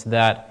sequence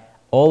that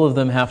all of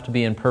them have to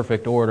be in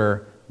perfect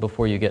order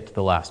before you get to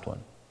the last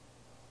one.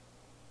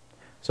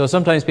 So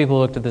sometimes people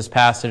looked at this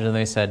passage and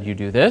they said, you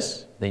do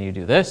this, then you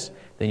do this,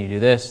 then you do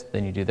this,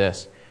 then you do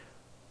this.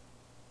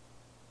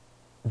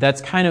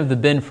 That's kind of the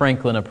Ben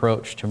Franklin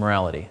approach to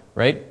morality,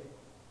 right?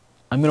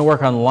 I'm going to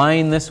work on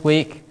lying this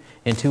week.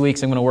 In 2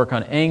 weeks, I'm going to work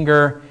on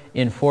anger.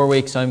 In 4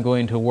 weeks, I'm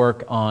going to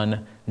work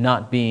on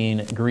not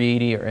being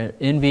greedy or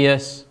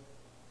envious.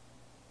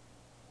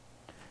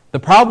 The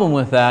problem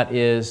with that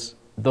is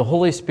the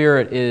Holy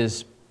Spirit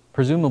is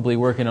presumably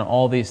working on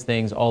all these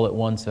things all at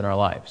once in our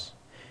lives.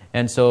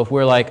 And so if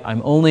we're like,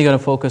 I'm only going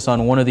to focus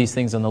on one of these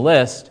things on the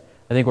list,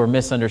 I think we're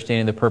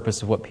misunderstanding the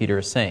purpose of what Peter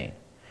is saying.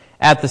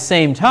 At the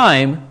same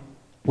time,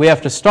 we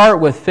have to start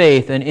with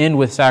faith and end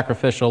with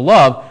sacrificial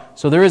love,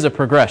 so there is a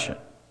progression.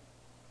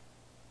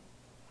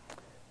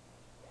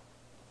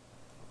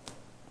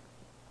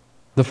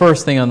 The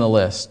first thing on the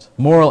list,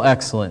 moral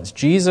excellence.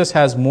 Jesus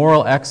has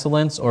moral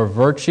excellence or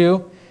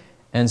virtue,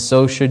 and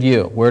so should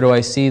you. Where do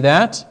I see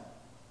that?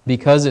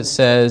 Because it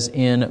says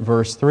in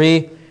verse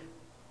 3,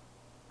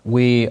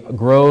 we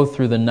grow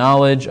through the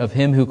knowledge of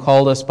Him who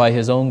called us by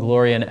His own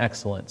glory and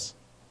excellence.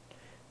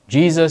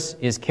 Jesus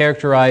is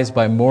characterized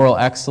by moral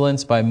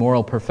excellence, by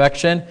moral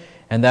perfection,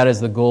 and that is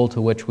the goal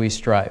to which we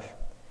strive.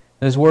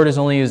 This word is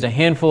only used a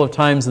handful of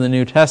times in the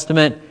New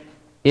Testament.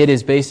 It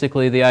is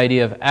basically the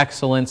idea of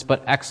excellence,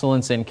 but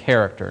excellence in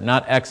character,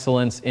 not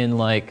excellence in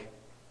like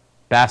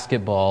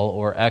basketball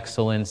or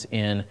excellence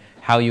in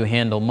how you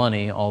handle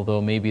money,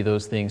 although maybe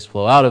those things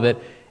flow out of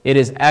it. It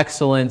is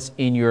excellence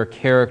in your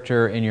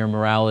character, in your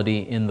morality,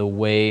 in the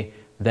way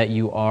that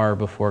you are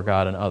before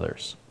God and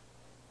others.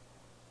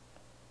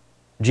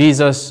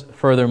 Jesus,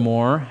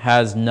 furthermore,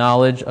 has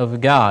knowledge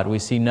of God. We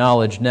see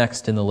knowledge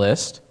next in the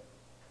list.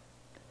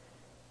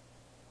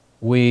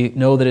 We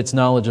know that it's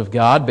knowledge of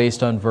God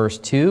based on verse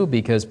 2,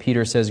 because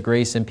Peter says,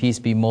 grace and peace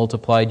be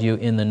multiplied you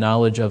in the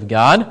knowledge of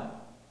God.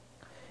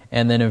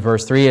 And then in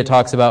verse 3, it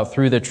talks about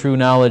through the true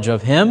knowledge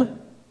of Him.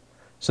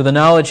 So the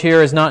knowledge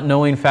here is not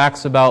knowing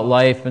facts about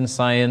life and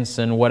science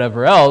and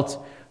whatever else.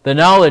 The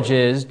knowledge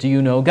is, do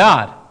you know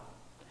God?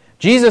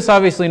 Jesus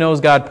obviously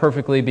knows God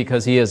perfectly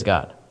because He is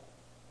God.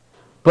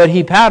 But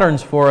He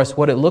patterns for us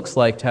what it looks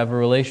like to have a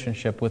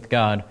relationship with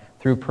God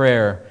through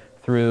prayer,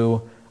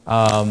 through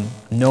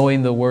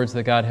knowing the words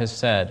that God has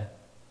said.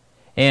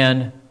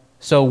 And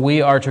so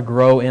we are to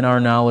grow in our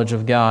knowledge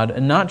of God,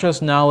 and not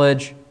just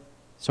knowledge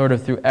sort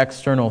of through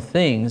external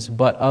things,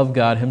 but of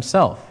God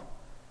Himself.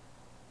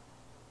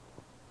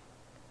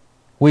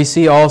 We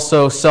see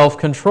also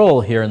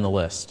self-control here in the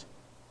list.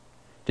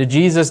 Did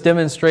Jesus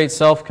demonstrate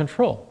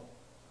self-control?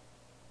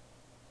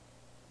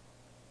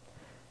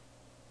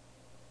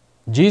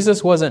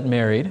 Jesus wasn't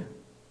married,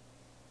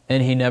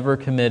 and He never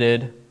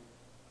committed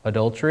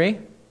adultery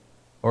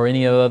or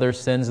any of the other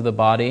sins of the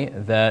body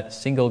that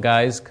single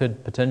guys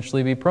could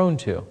potentially be prone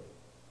to.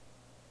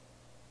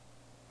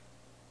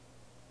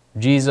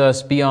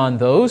 Jesus, beyond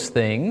those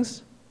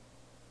things,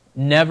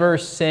 never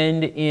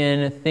sinned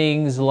in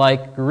things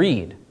like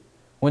greed.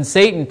 When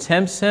Satan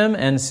tempts Him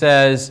and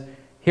says,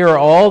 here are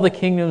all the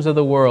kingdoms of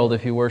the world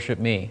if you worship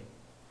me,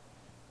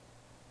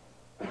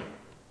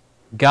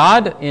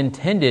 God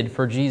intended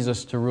for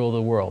Jesus to rule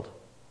the world.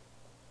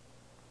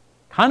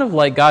 Kind of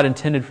like God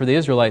intended for the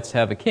Israelites to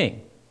have a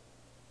king.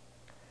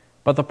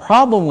 But the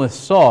problem with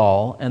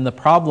Saul and the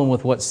problem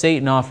with what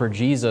Satan offered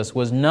Jesus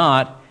was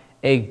not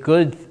a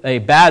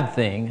bad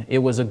thing. It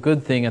was a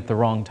good thing at the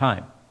wrong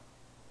time.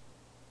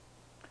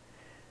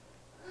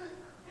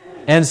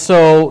 And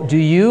so, do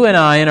you and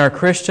I in our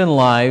Christian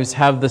lives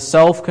have the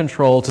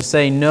self-control to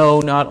say no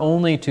not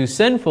only to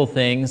sinful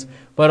things,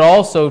 but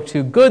also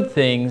to good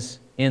things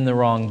in the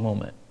wrong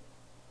moment?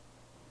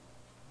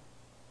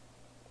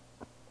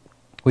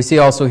 We see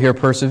also here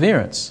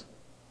perseverance.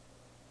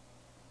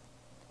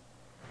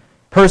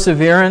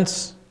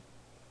 Perseverance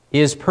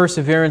is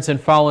perseverance in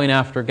following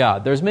after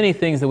God. There's many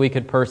things that we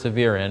could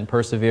persevere in.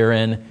 Persevere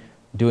in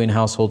doing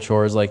household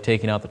chores like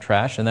taking out the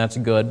trash, and that's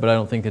good, but I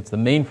don't think it's the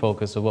main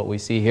focus of what we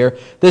see here.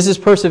 This is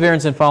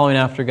perseverance in following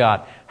after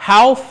God.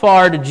 How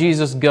far did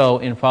Jesus go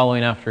in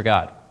following after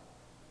God?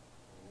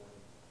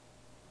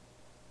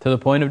 To the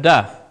point of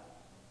death.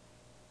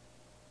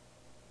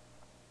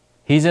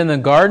 He's in the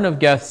Garden of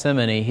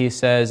Gethsemane. He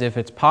says, if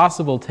it's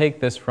possible,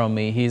 take this from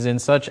me. He's in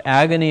such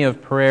agony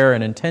of prayer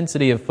and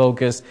intensity of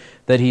focus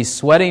that he's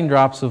sweating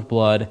drops of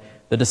blood.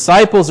 The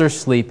disciples are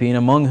sleeping,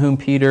 among whom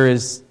Peter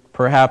is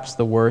perhaps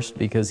the worst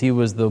because he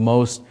was the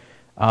most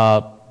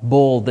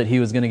bold that he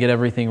was going to get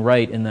everything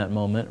right in that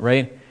moment,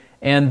 right?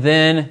 And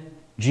then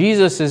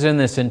Jesus is in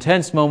this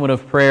intense moment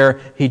of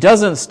prayer. He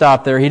doesn't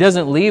stop there. He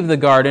doesn't leave the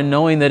garden,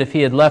 knowing that if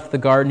he had left the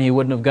garden, he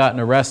wouldn't have gotten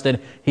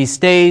arrested. He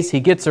stays,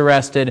 he gets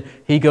arrested,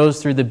 he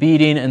goes through the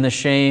beating and the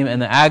shame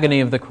and the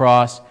agony of the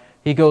cross.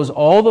 He goes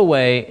all the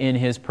way in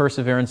his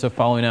perseverance of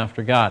following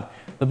after God.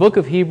 The book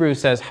of Hebrews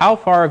says, how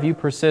far have you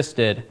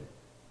persisted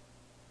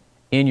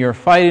in your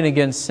fighting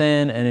against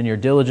sin and in your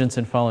diligence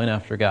in following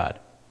after God?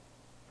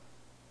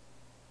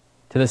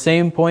 To the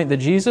same point that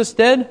Jesus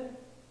did?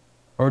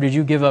 Or did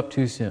you give up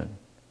too soon?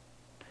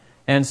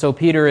 And so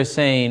Peter is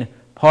saying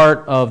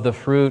part of the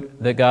fruit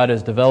that God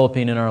is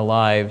developing in our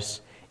lives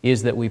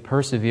is that we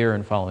persevere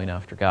in following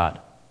after God.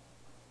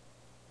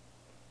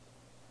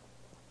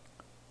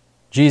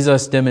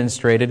 Jesus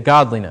demonstrated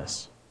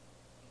godliness.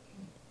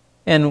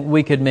 And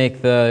we could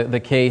make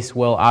the case,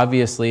 well,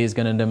 obviously he's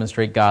going to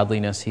demonstrate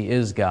godliness. He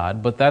is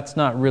God. But that's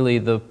not really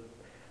the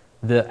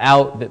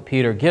out that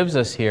Peter gives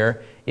us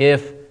here.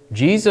 If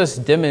Jesus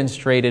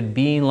demonstrated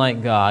being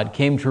like God,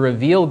 came to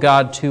reveal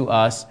God to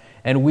us,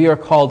 and we are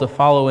called to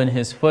follow in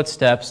His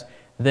footsteps,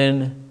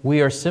 then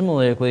we are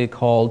similarly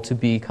called to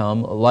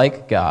become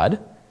like God,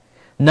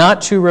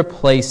 not to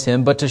replace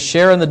Him, but to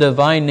share in the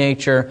divine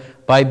nature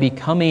by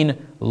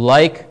becoming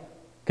like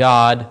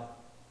God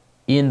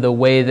in the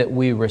way that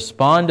we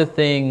respond to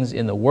things,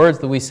 in the words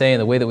that we say, in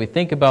the way that we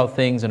think about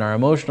things, in our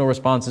emotional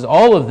responses.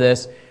 All of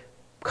this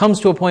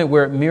comes to a point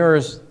where it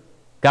mirrors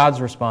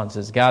God's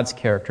responses, God's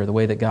character, the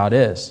way that God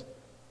is.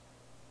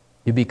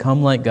 You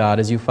become like God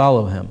as you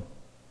follow Him.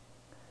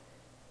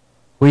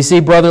 We see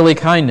brotherly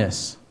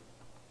kindness.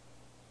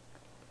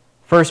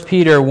 1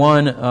 Peter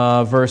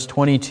 1, verse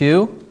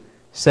 22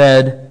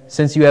 said,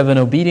 "Since you have in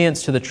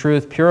obedience to the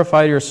truth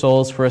purified your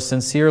souls for a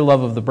sincere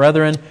love of the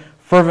brethren,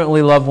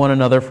 fervently love one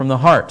another from the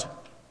heart."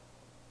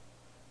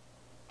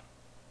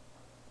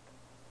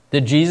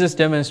 Did Jesus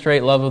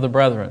demonstrate love of the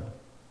brethren?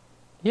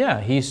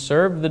 Yeah, He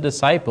served the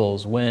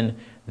disciples when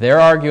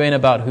they're arguing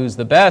about who's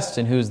the best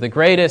and who's the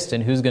greatest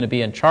and who's going to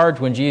be in charge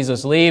when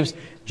Jesus leaves.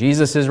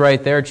 Jesus is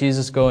right there.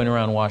 Jesus going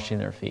around washing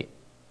their feet.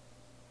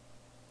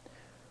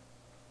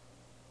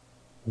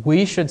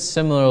 We should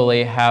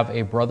similarly have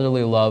a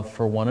brotherly love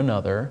for one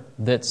another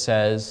that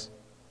says,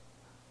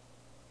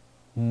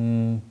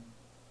 you're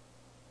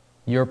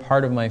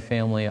part of my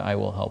family, I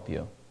will help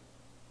you.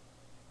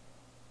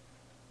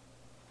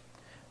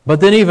 But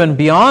then even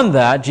beyond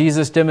that,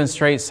 Jesus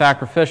demonstrates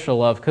sacrificial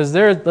love, because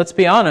let's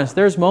be honest,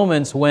 there's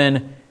moments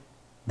when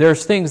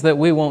there's things that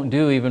we won't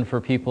do even for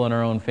people in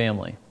our own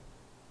family.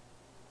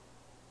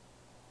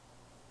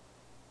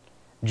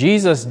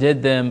 Jesus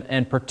did them,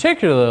 and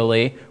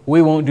particularly,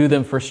 we won't do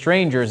them for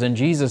strangers, and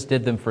Jesus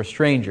did them for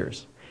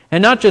strangers.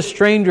 And not just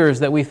strangers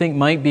that we think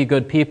might be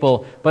good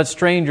people, but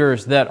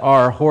strangers that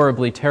are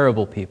horribly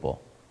terrible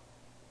people.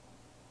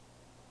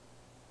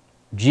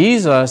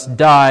 Jesus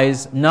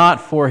dies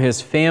not for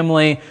His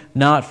family,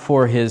 not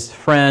for His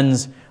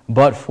friends,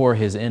 but for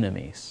His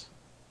enemies.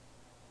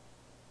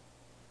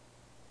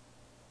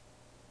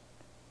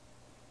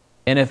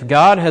 And if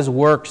God has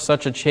worked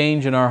such a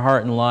change in our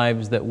heart and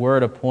lives that we're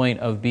at a point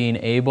of being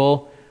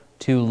able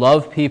to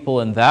love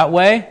people in that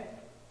way,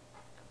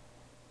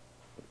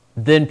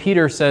 then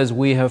Peter says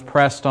we have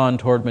pressed on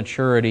toward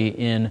maturity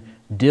in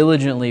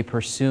diligently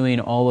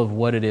pursuing all of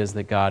what it is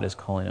that God is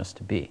calling us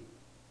to be.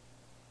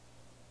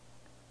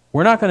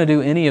 We're not going to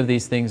do any of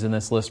these things in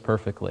this list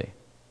perfectly.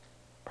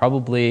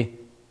 Probably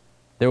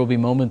there will be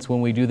moments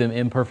when we do them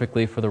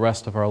imperfectly for the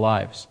rest of our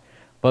lives.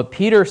 But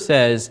Peter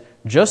says,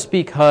 just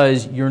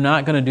because you're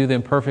not going to do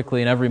them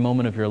perfectly in every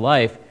moment of your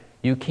life,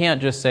 you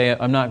can't just say,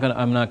 I'm not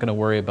going to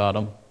worry about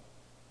them.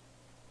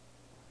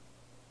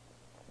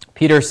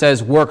 Peter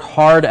says, work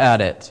hard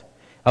at it,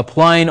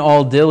 applying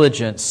all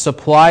diligence,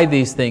 supply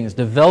these things,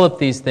 develop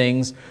these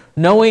things,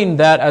 knowing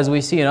that, as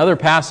we see in other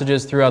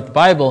passages throughout the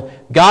Bible,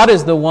 God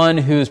is the one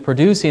who's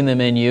producing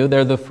them in you.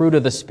 They're the fruit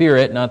of the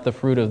Spirit, not the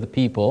fruit of the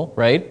people,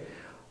 right?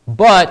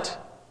 But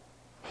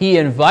He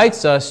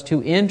invites us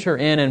to enter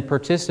in and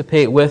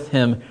participate with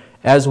Him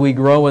as we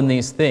grow in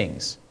these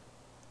things.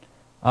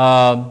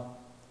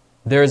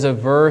 There's a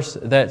verse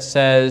that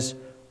says,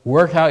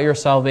 work out your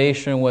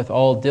salvation with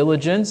all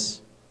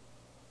diligence,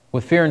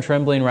 with fear and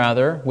trembling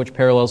rather, which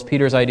parallels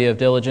Peter's idea of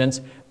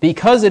diligence,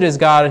 because it is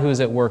God who is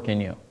at work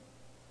in you.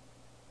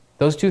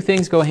 Those two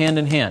things go hand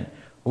in hand.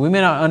 We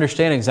may not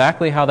understand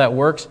exactly how that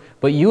works,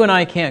 but you and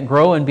I can't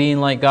grow in being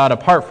like God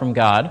apart from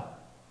God,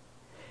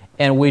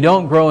 and we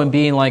don't grow in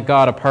being like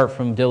God apart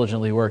from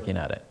diligently working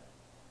at it.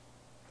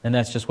 And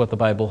that's just what the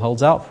Bible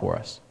holds out for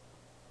us.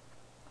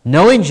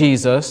 Knowing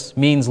Jesus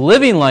means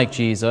living like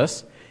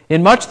Jesus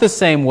in much the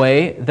same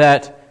way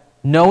that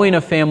knowing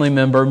a family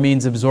member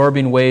means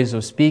absorbing ways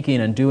of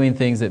speaking and doing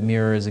things that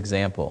mirror His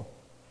example.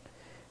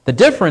 The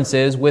difference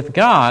is, with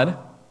God,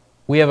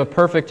 we have a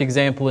perfect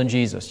example in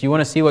Jesus. You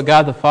want to see what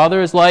God the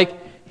Father is like?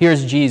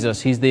 Here's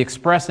Jesus. He's the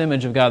express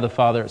image of God the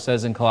Father, it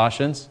says in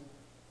Colossians.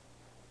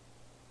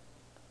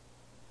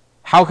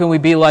 How can we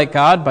be like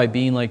God? By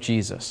being like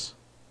Jesus.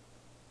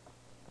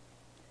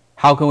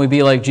 How can we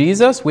be like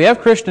Jesus? We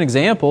have Christian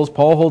examples.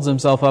 Paul holds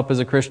himself up as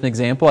a Christian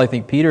example. I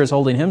think Peter is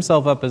holding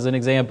himself up as an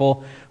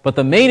example. But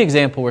the main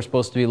example we're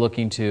supposed to be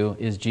looking to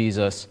is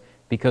Jesus,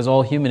 because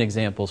all human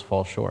examples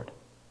fall short.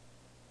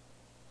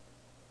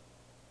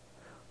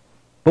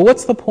 But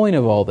what's the point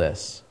of all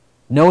this?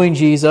 Knowing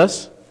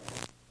Jesus,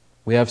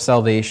 we have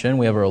salvation,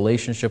 we have a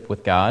relationship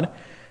with God.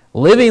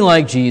 Living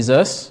like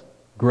Jesus,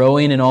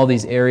 growing in all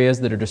these areas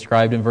that are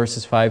described in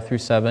verses 5 through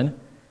 7,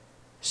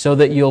 so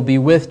that you'll be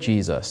with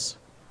Jesus,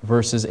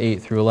 verses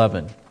 8 through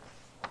 11.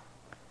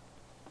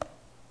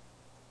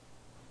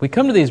 We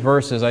come to these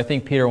verses, I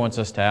think Peter wants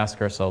us to ask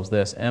ourselves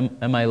this: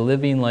 Am I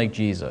living like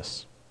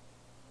Jesus?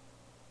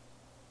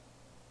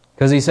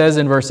 Because he says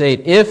in verse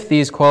 8, if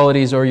these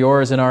qualities are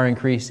yours and are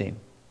increasing.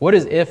 What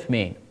does if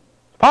mean?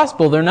 It's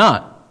possible they're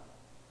not.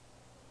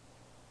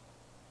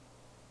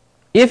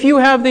 If you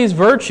have these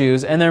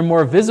virtues and they're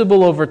more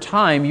visible over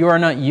time, you are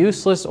not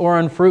useless or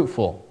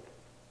unfruitful.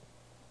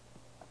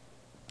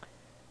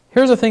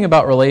 Here's the thing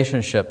about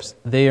relationships.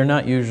 They are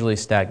not usually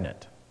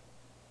stagnant.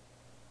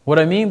 What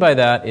I mean by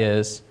that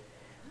is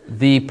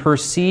the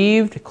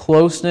perceived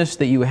closeness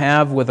that you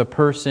have with a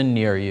person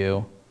near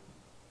you,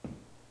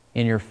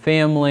 in your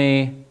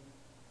family,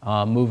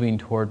 moving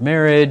toward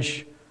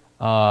marriage,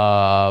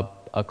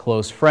 a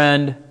close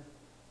friend,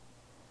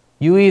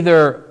 you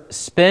either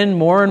spend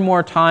more and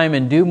more time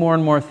and do more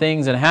and more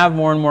things and have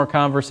more and more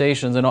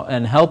conversations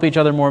and help each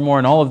other more and more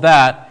and all of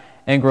that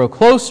and grow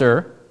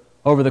closer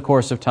over the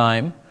course of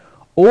time,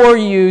 or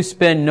you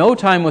spend no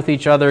time with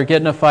each other,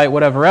 get in a fight,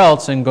 whatever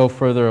else, and go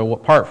further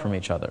apart from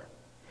each other.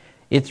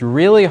 It's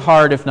really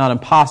hard, if not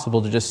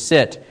impossible, to just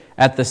sit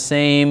at the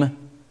same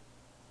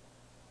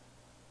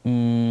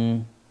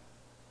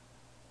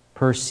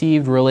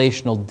perceived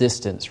relational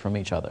distance from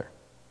each other.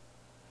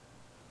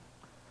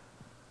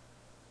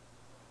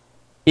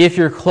 If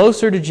you're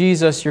closer to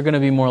Jesus, you're going to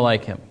be more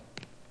like Him.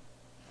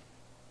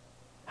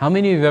 How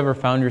many of you have ever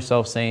found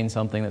yourself saying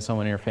something that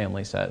someone in your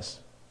family says,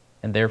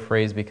 and their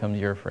phrase becomes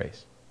your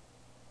phrase?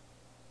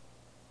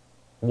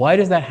 Why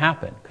does that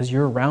happen? Because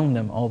you're around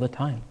them all the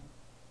time.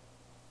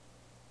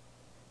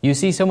 You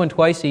see someone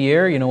twice a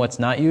year, you know what's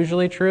not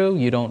usually true?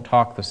 You don't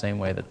talk the same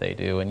way that they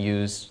do and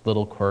use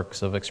little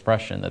quirks of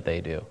expression that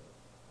they do.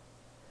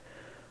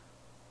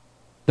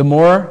 The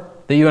more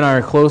that you and I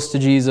are close to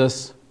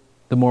Jesus,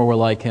 the more we're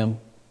like Him.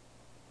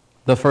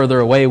 The further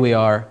away we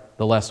are,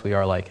 the less we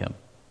are like Him.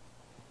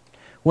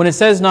 When it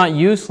says not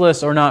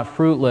useless or not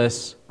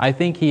fruitless, I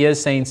think he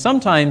is saying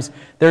sometimes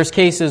there's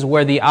cases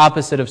where the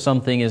opposite of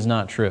something is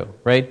not true,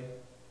 right?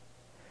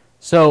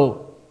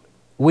 So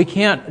we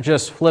can't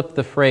just flip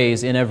the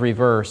phrase in every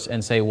verse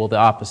and say, well, the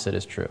opposite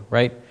is true,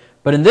 right?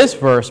 But in this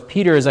verse,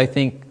 Peter is, I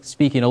think,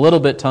 speaking a little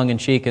bit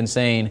tongue-in-cheek and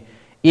saying,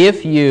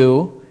 if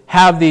you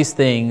have these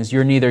things,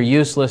 you're neither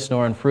useless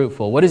nor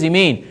unfruitful. What does he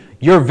mean?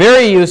 You're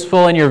very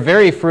useful and you're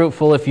very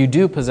fruitful if you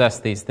do possess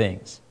these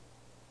things.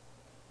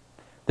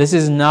 This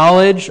is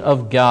knowledge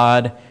of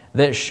God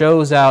that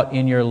shows out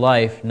in your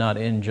life, not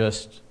in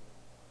just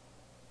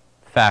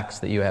facts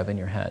that you have in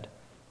your head.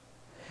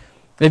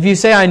 If you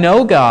say, I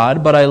know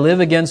God, but I live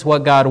against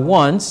what God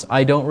wants,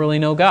 I don't really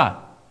know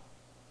God.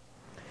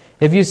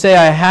 If you say,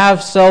 I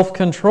have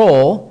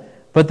self-control,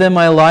 but then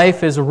my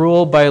life is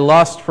ruled by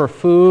lust for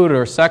food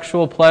or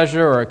sexual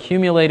pleasure or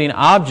accumulating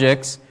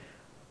objects,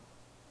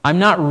 I'm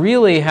not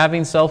really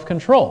having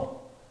self-control.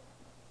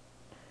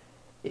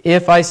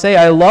 If I say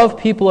I love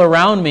people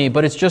around me,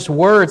 but it's just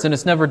words and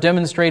it's never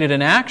demonstrated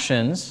in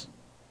actions,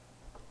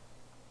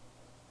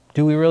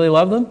 do we really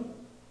love them?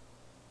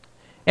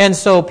 And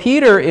so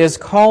Peter is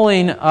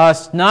calling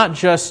us not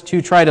just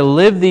to try to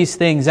live these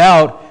things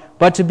out,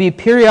 but to be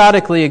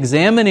periodically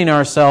examining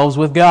ourselves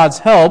with God's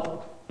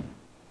help,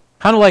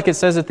 kind of like it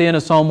says at the end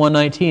of Psalm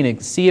 119,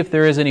 see if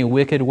there is any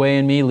wicked way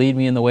in me, lead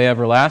me in the way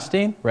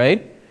everlasting,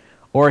 right?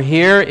 Or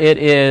here it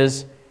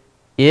is,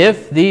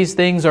 if these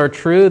things are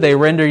true, they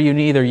render you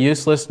neither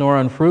useless nor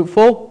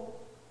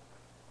unfruitful.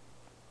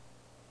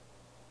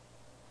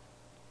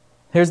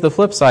 Here's the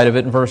flip side of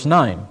it in verse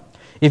 9.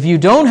 If you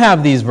don't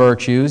have these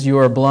virtues, you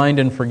are blind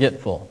and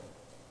forgetful.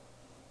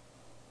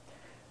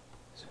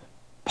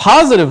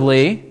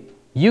 Positively,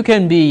 you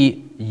can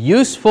be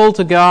useful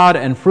to God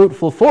and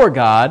fruitful for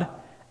God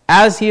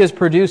as He has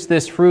produced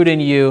this fruit in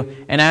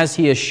you and as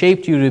He has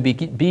shaped you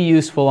to be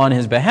useful on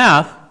His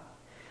behalf.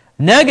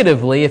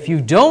 Negatively, if you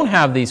don't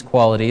have these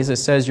qualities, it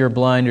says you're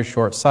blind or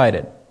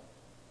short-sighted.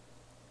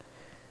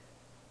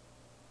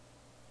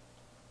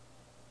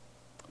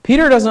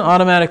 Peter doesn't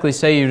automatically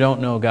say you don't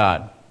know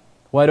God.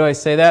 Why do I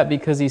say that?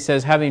 Because he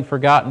says, having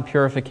forgotten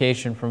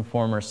purification from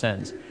former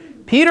sins.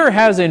 Peter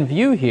has in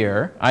view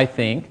here, I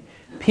think,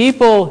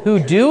 people who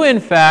do in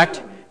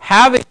fact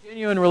have a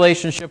genuine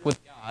relationship with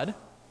God,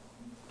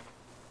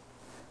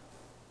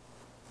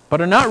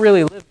 but are not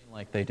really living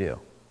like they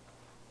do.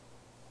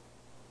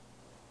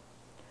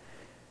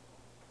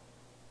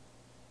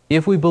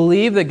 If we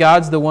believe that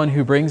God's the one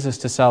who brings us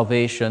to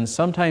salvation,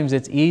 sometimes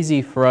it's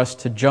easy for us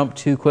to jump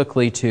too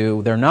quickly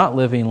to, they're not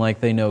living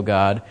like they know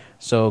God,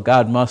 so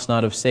God must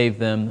not have saved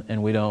them,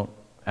 and we don't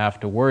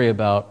have to worry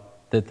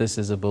about that this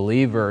is a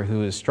believer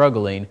who is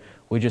struggling.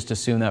 We just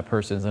assume that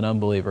person is an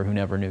unbeliever who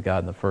never knew God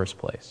in the first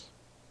place.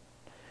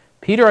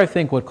 Peter, I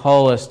think, would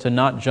call us to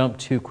not jump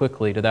too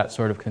quickly to that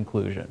sort of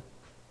conclusion.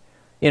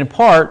 In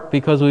part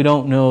because we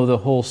don't know the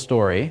whole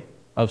story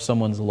of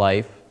someone's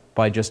life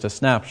by just a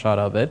snapshot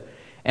of it,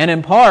 and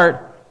in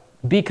part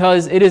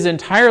because it is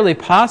entirely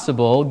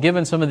possible,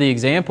 given some of the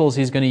examples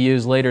he's going to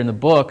use later in the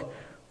book,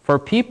 for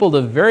people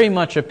to very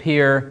much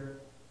appear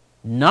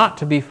not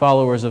to be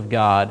followers of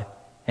God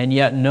and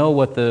yet know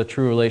what the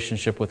true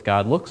relationship with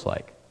God looks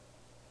like.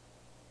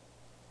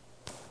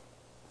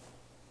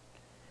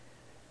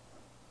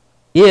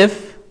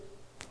 If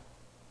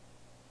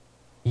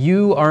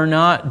you are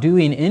not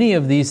doing any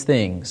of these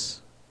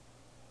things,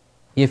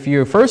 if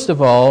you're, first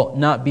of all,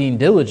 not being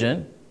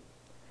diligent,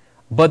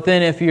 but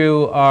then if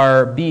you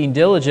are being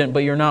diligent, but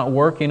you're not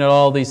working at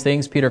all these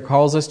things Peter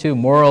calls us to,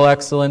 moral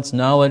excellence,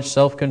 knowledge,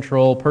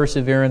 self-control,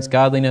 perseverance,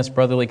 godliness,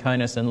 brotherly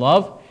kindness, and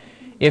love,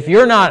 if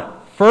you're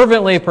not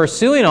fervently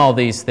pursuing all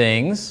these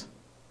things,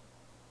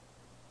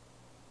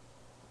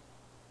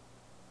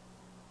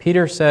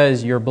 Peter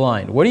says you're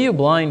blind. What are you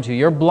blind to?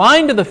 You're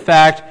blind to the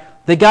fact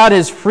that God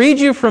has freed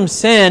you from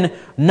sin,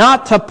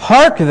 not to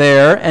park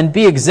there and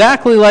be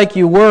exactly like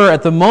you were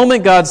at the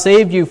moment God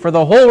saved you for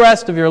the whole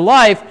rest of your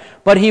life,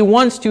 but He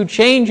wants to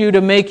change you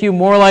to make you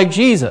more like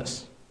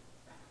Jesus.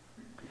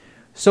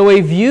 So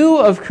a view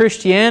of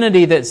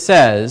Christianity that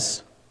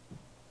says,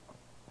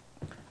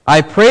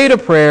 I prayed a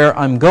prayer,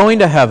 I'm going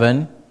to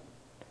heaven,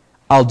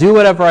 I'll do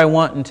whatever I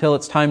want until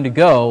it's time to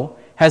go,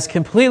 has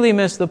completely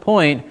missed the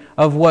point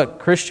of what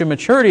Christian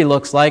maturity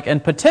looks like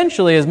and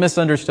potentially has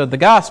misunderstood the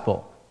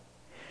gospel.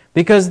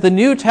 Because the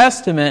New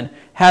Testament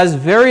has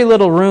very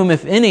little room,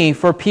 if any,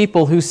 for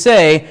people who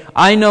say,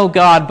 I know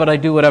God, but I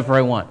do whatever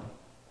I want.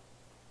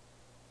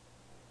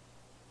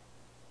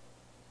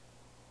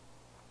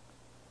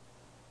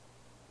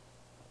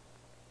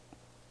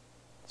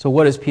 So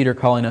what is Peter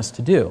calling us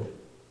to do?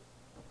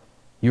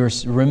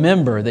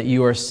 Remember that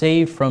you are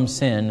saved from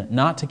sin,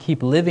 not to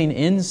keep living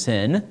in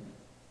sin,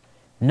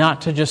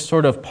 not to just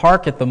sort of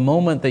park at the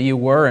moment that you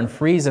were and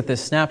freeze at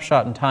this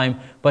snapshot in time,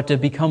 but to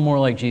become more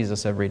like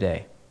Jesus every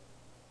day.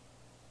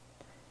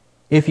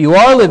 If you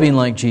are living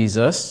like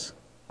Jesus,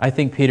 I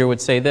think Peter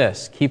would say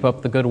this, keep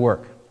up the good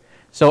work.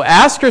 So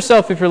ask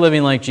yourself if you're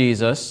living like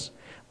Jesus,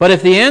 but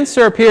if the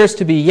answer appears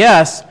to be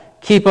yes,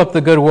 keep up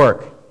the good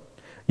work.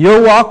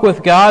 Your walk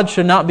with God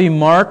should not be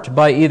marked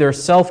by either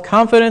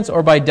self-confidence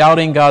or by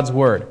doubting God's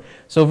word.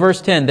 So verse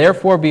 10,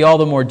 therefore be all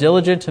the more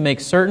diligent to make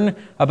certain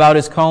about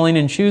His calling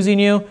and choosing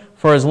you,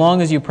 for as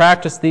long as you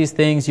practice these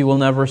things, you will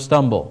never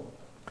stumble.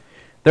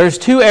 There's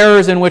two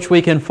errors in which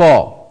we can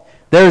fall.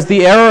 There's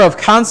the error of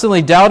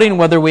constantly doubting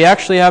whether we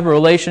actually have a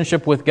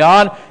relationship with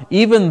God,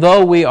 even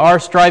though we are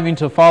striving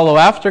to follow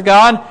after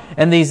God.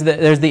 And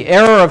there's the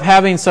error of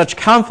having such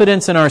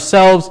confidence in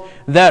ourselves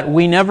that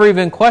we never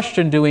even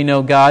question, do we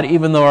know God,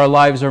 even though our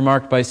lives are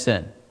marked by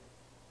sin.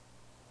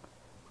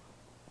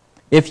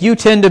 If you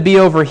tend to be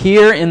over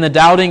here in the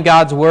doubting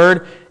God's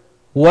word,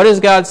 what does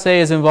God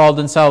say is involved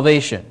in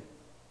salvation?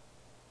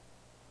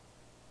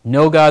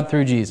 Know God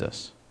through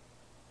Jesus.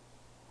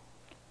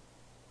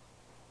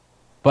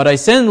 But I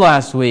sinned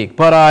last week,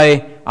 but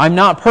I'm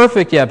not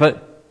perfect yet.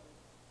 But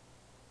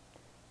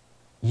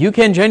you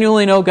can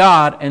genuinely know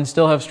God and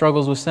still have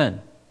struggles with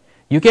sin.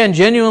 You can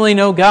genuinely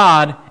know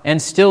God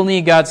and still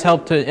need God's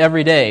help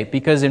every day,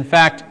 because in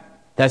fact,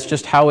 that's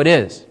just how it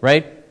is,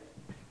 right?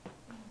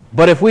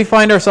 But if we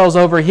find ourselves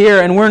over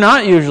here and we're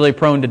not usually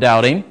prone to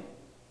doubting,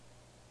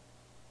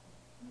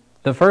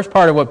 the first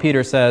part of what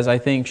Peter says, I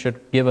think,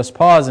 should give us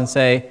pause and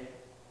say,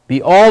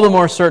 be all the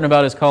more certain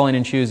about His calling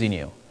and choosing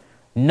you.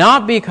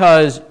 Not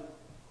because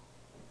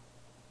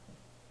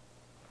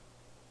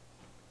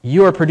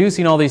you are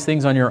producing all these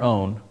things on your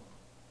own,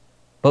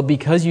 but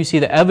because you see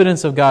the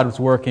evidence of God's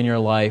work in your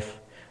life,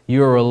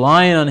 you are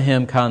relying on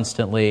Him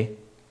constantly.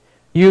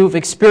 You've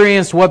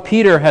experienced what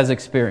Peter has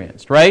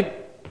experienced, right?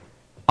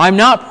 I'm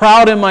not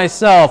proud in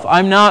myself.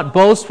 I'm not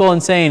boastful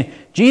in saying,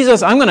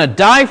 Jesus, I'm going to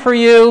die for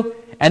you,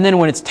 and then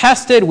when it's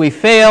tested, we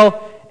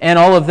fail, and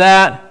all of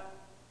that.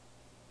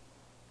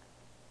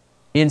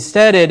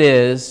 Instead, it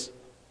is,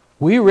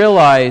 we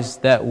realize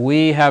that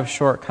we have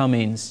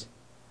shortcomings,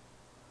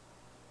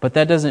 but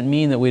that doesn't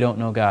mean that we don't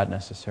know God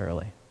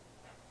necessarily.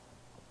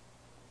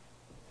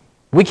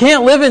 We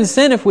can't live in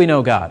sin if we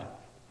know God.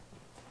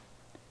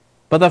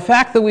 But the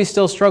fact that we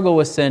still struggle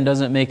with sin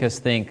doesn't make us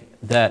think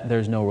that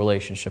there's no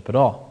relationship at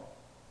all.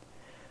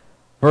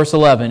 Verse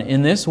 11,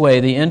 in this way,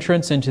 the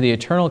entrance into the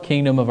eternal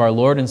kingdom of our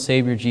Lord and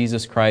Savior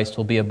Jesus Christ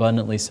will be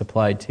abundantly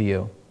supplied to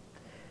you.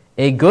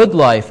 A good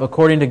life,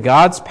 according to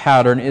God's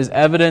pattern, is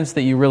evidence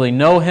that you really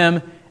know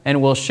Him and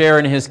will share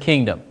in His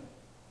kingdom.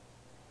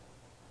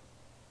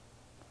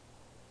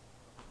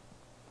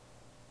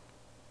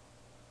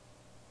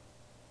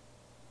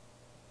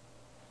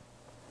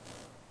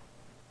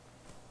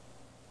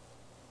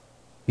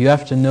 You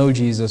have to know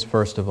Jesus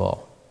first of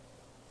all.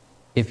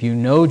 If you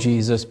know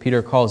Jesus,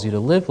 Peter calls you to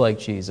live like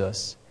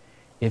Jesus.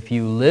 If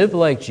you live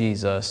like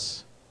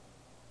Jesus,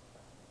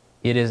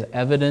 it is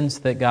evidence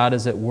that God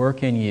is at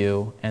work in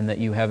you and that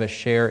you have a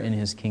share in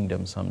His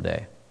kingdom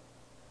someday.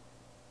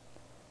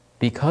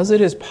 Because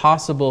it is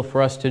possible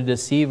for us to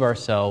deceive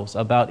ourselves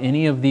about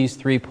any of these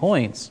 3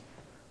 points,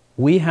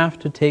 we have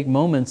to take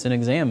moments and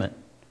examine.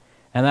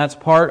 And that's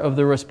part of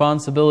the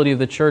responsibility of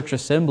the church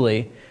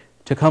assembly,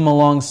 to come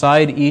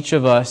alongside each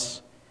of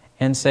us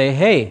and say,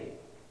 hey,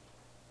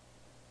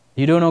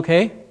 you doing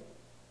okay?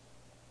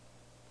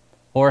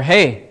 Or,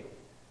 hey,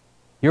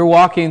 you're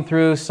walking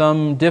through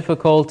some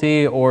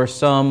difficulty or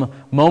some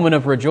moment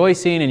of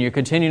rejoicing and you're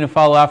continuing to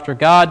follow after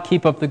God,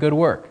 keep up the good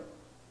work.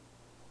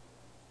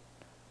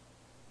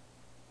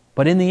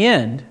 But in the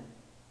end,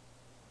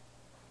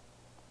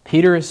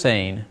 Peter is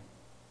saying,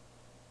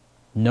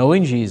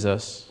 knowing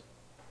Jesus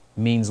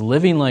means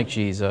living like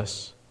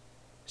Jesus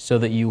so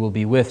that you will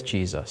be with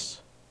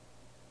Jesus.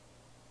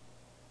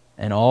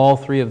 And all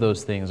 3 of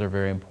those things are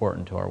very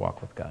important to our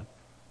walk with God.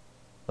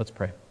 Let's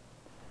pray.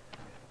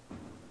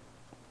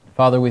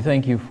 Father, we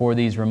thank You for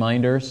these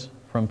reminders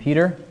from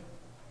Peter.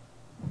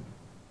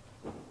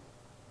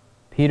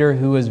 Peter,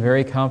 who was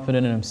very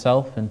confident in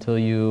himself until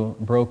You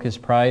broke his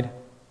pride.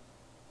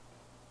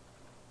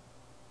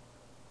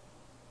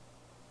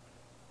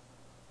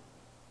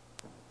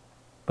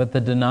 But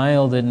the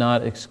denial did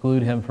not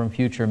exclude him from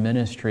future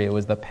ministry. It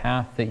was the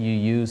path that You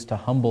used to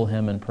humble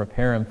him and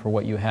prepare him for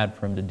what You had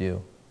for him to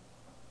do.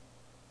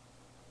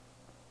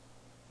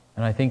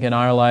 And I think in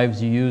our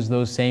lives You use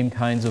those same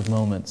kinds of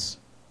moments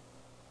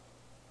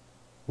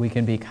we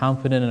can be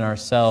confident in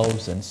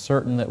ourselves and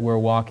certain that we're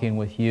walking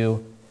with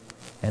you.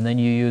 And then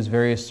you use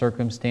various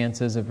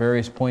circumstances at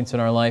various points in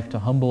our life to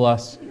humble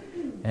us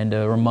and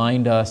to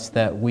remind us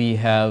that we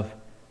have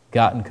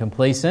gotten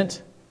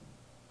complacent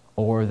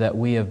or that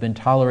we have been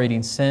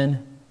tolerating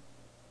sin.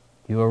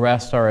 You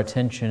arrest our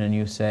attention and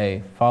you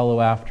say,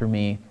 follow after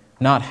me,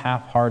 not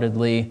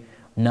half-heartedly,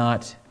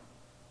 not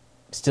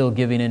still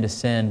giving into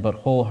sin, but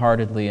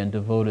wholeheartedly and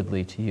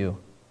devotedly to you.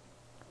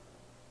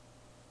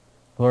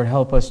 Lord,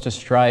 help us to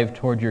strive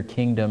toward your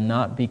kingdom,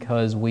 not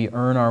because we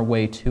earn our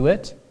way to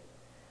it,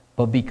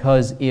 but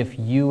because if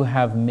you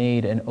have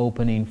made an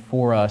opening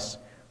for us,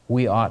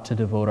 we ought to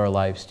devote our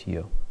lives to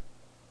you.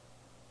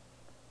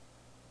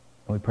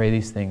 And we pray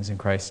these things in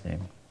Christ's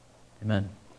name. Amen.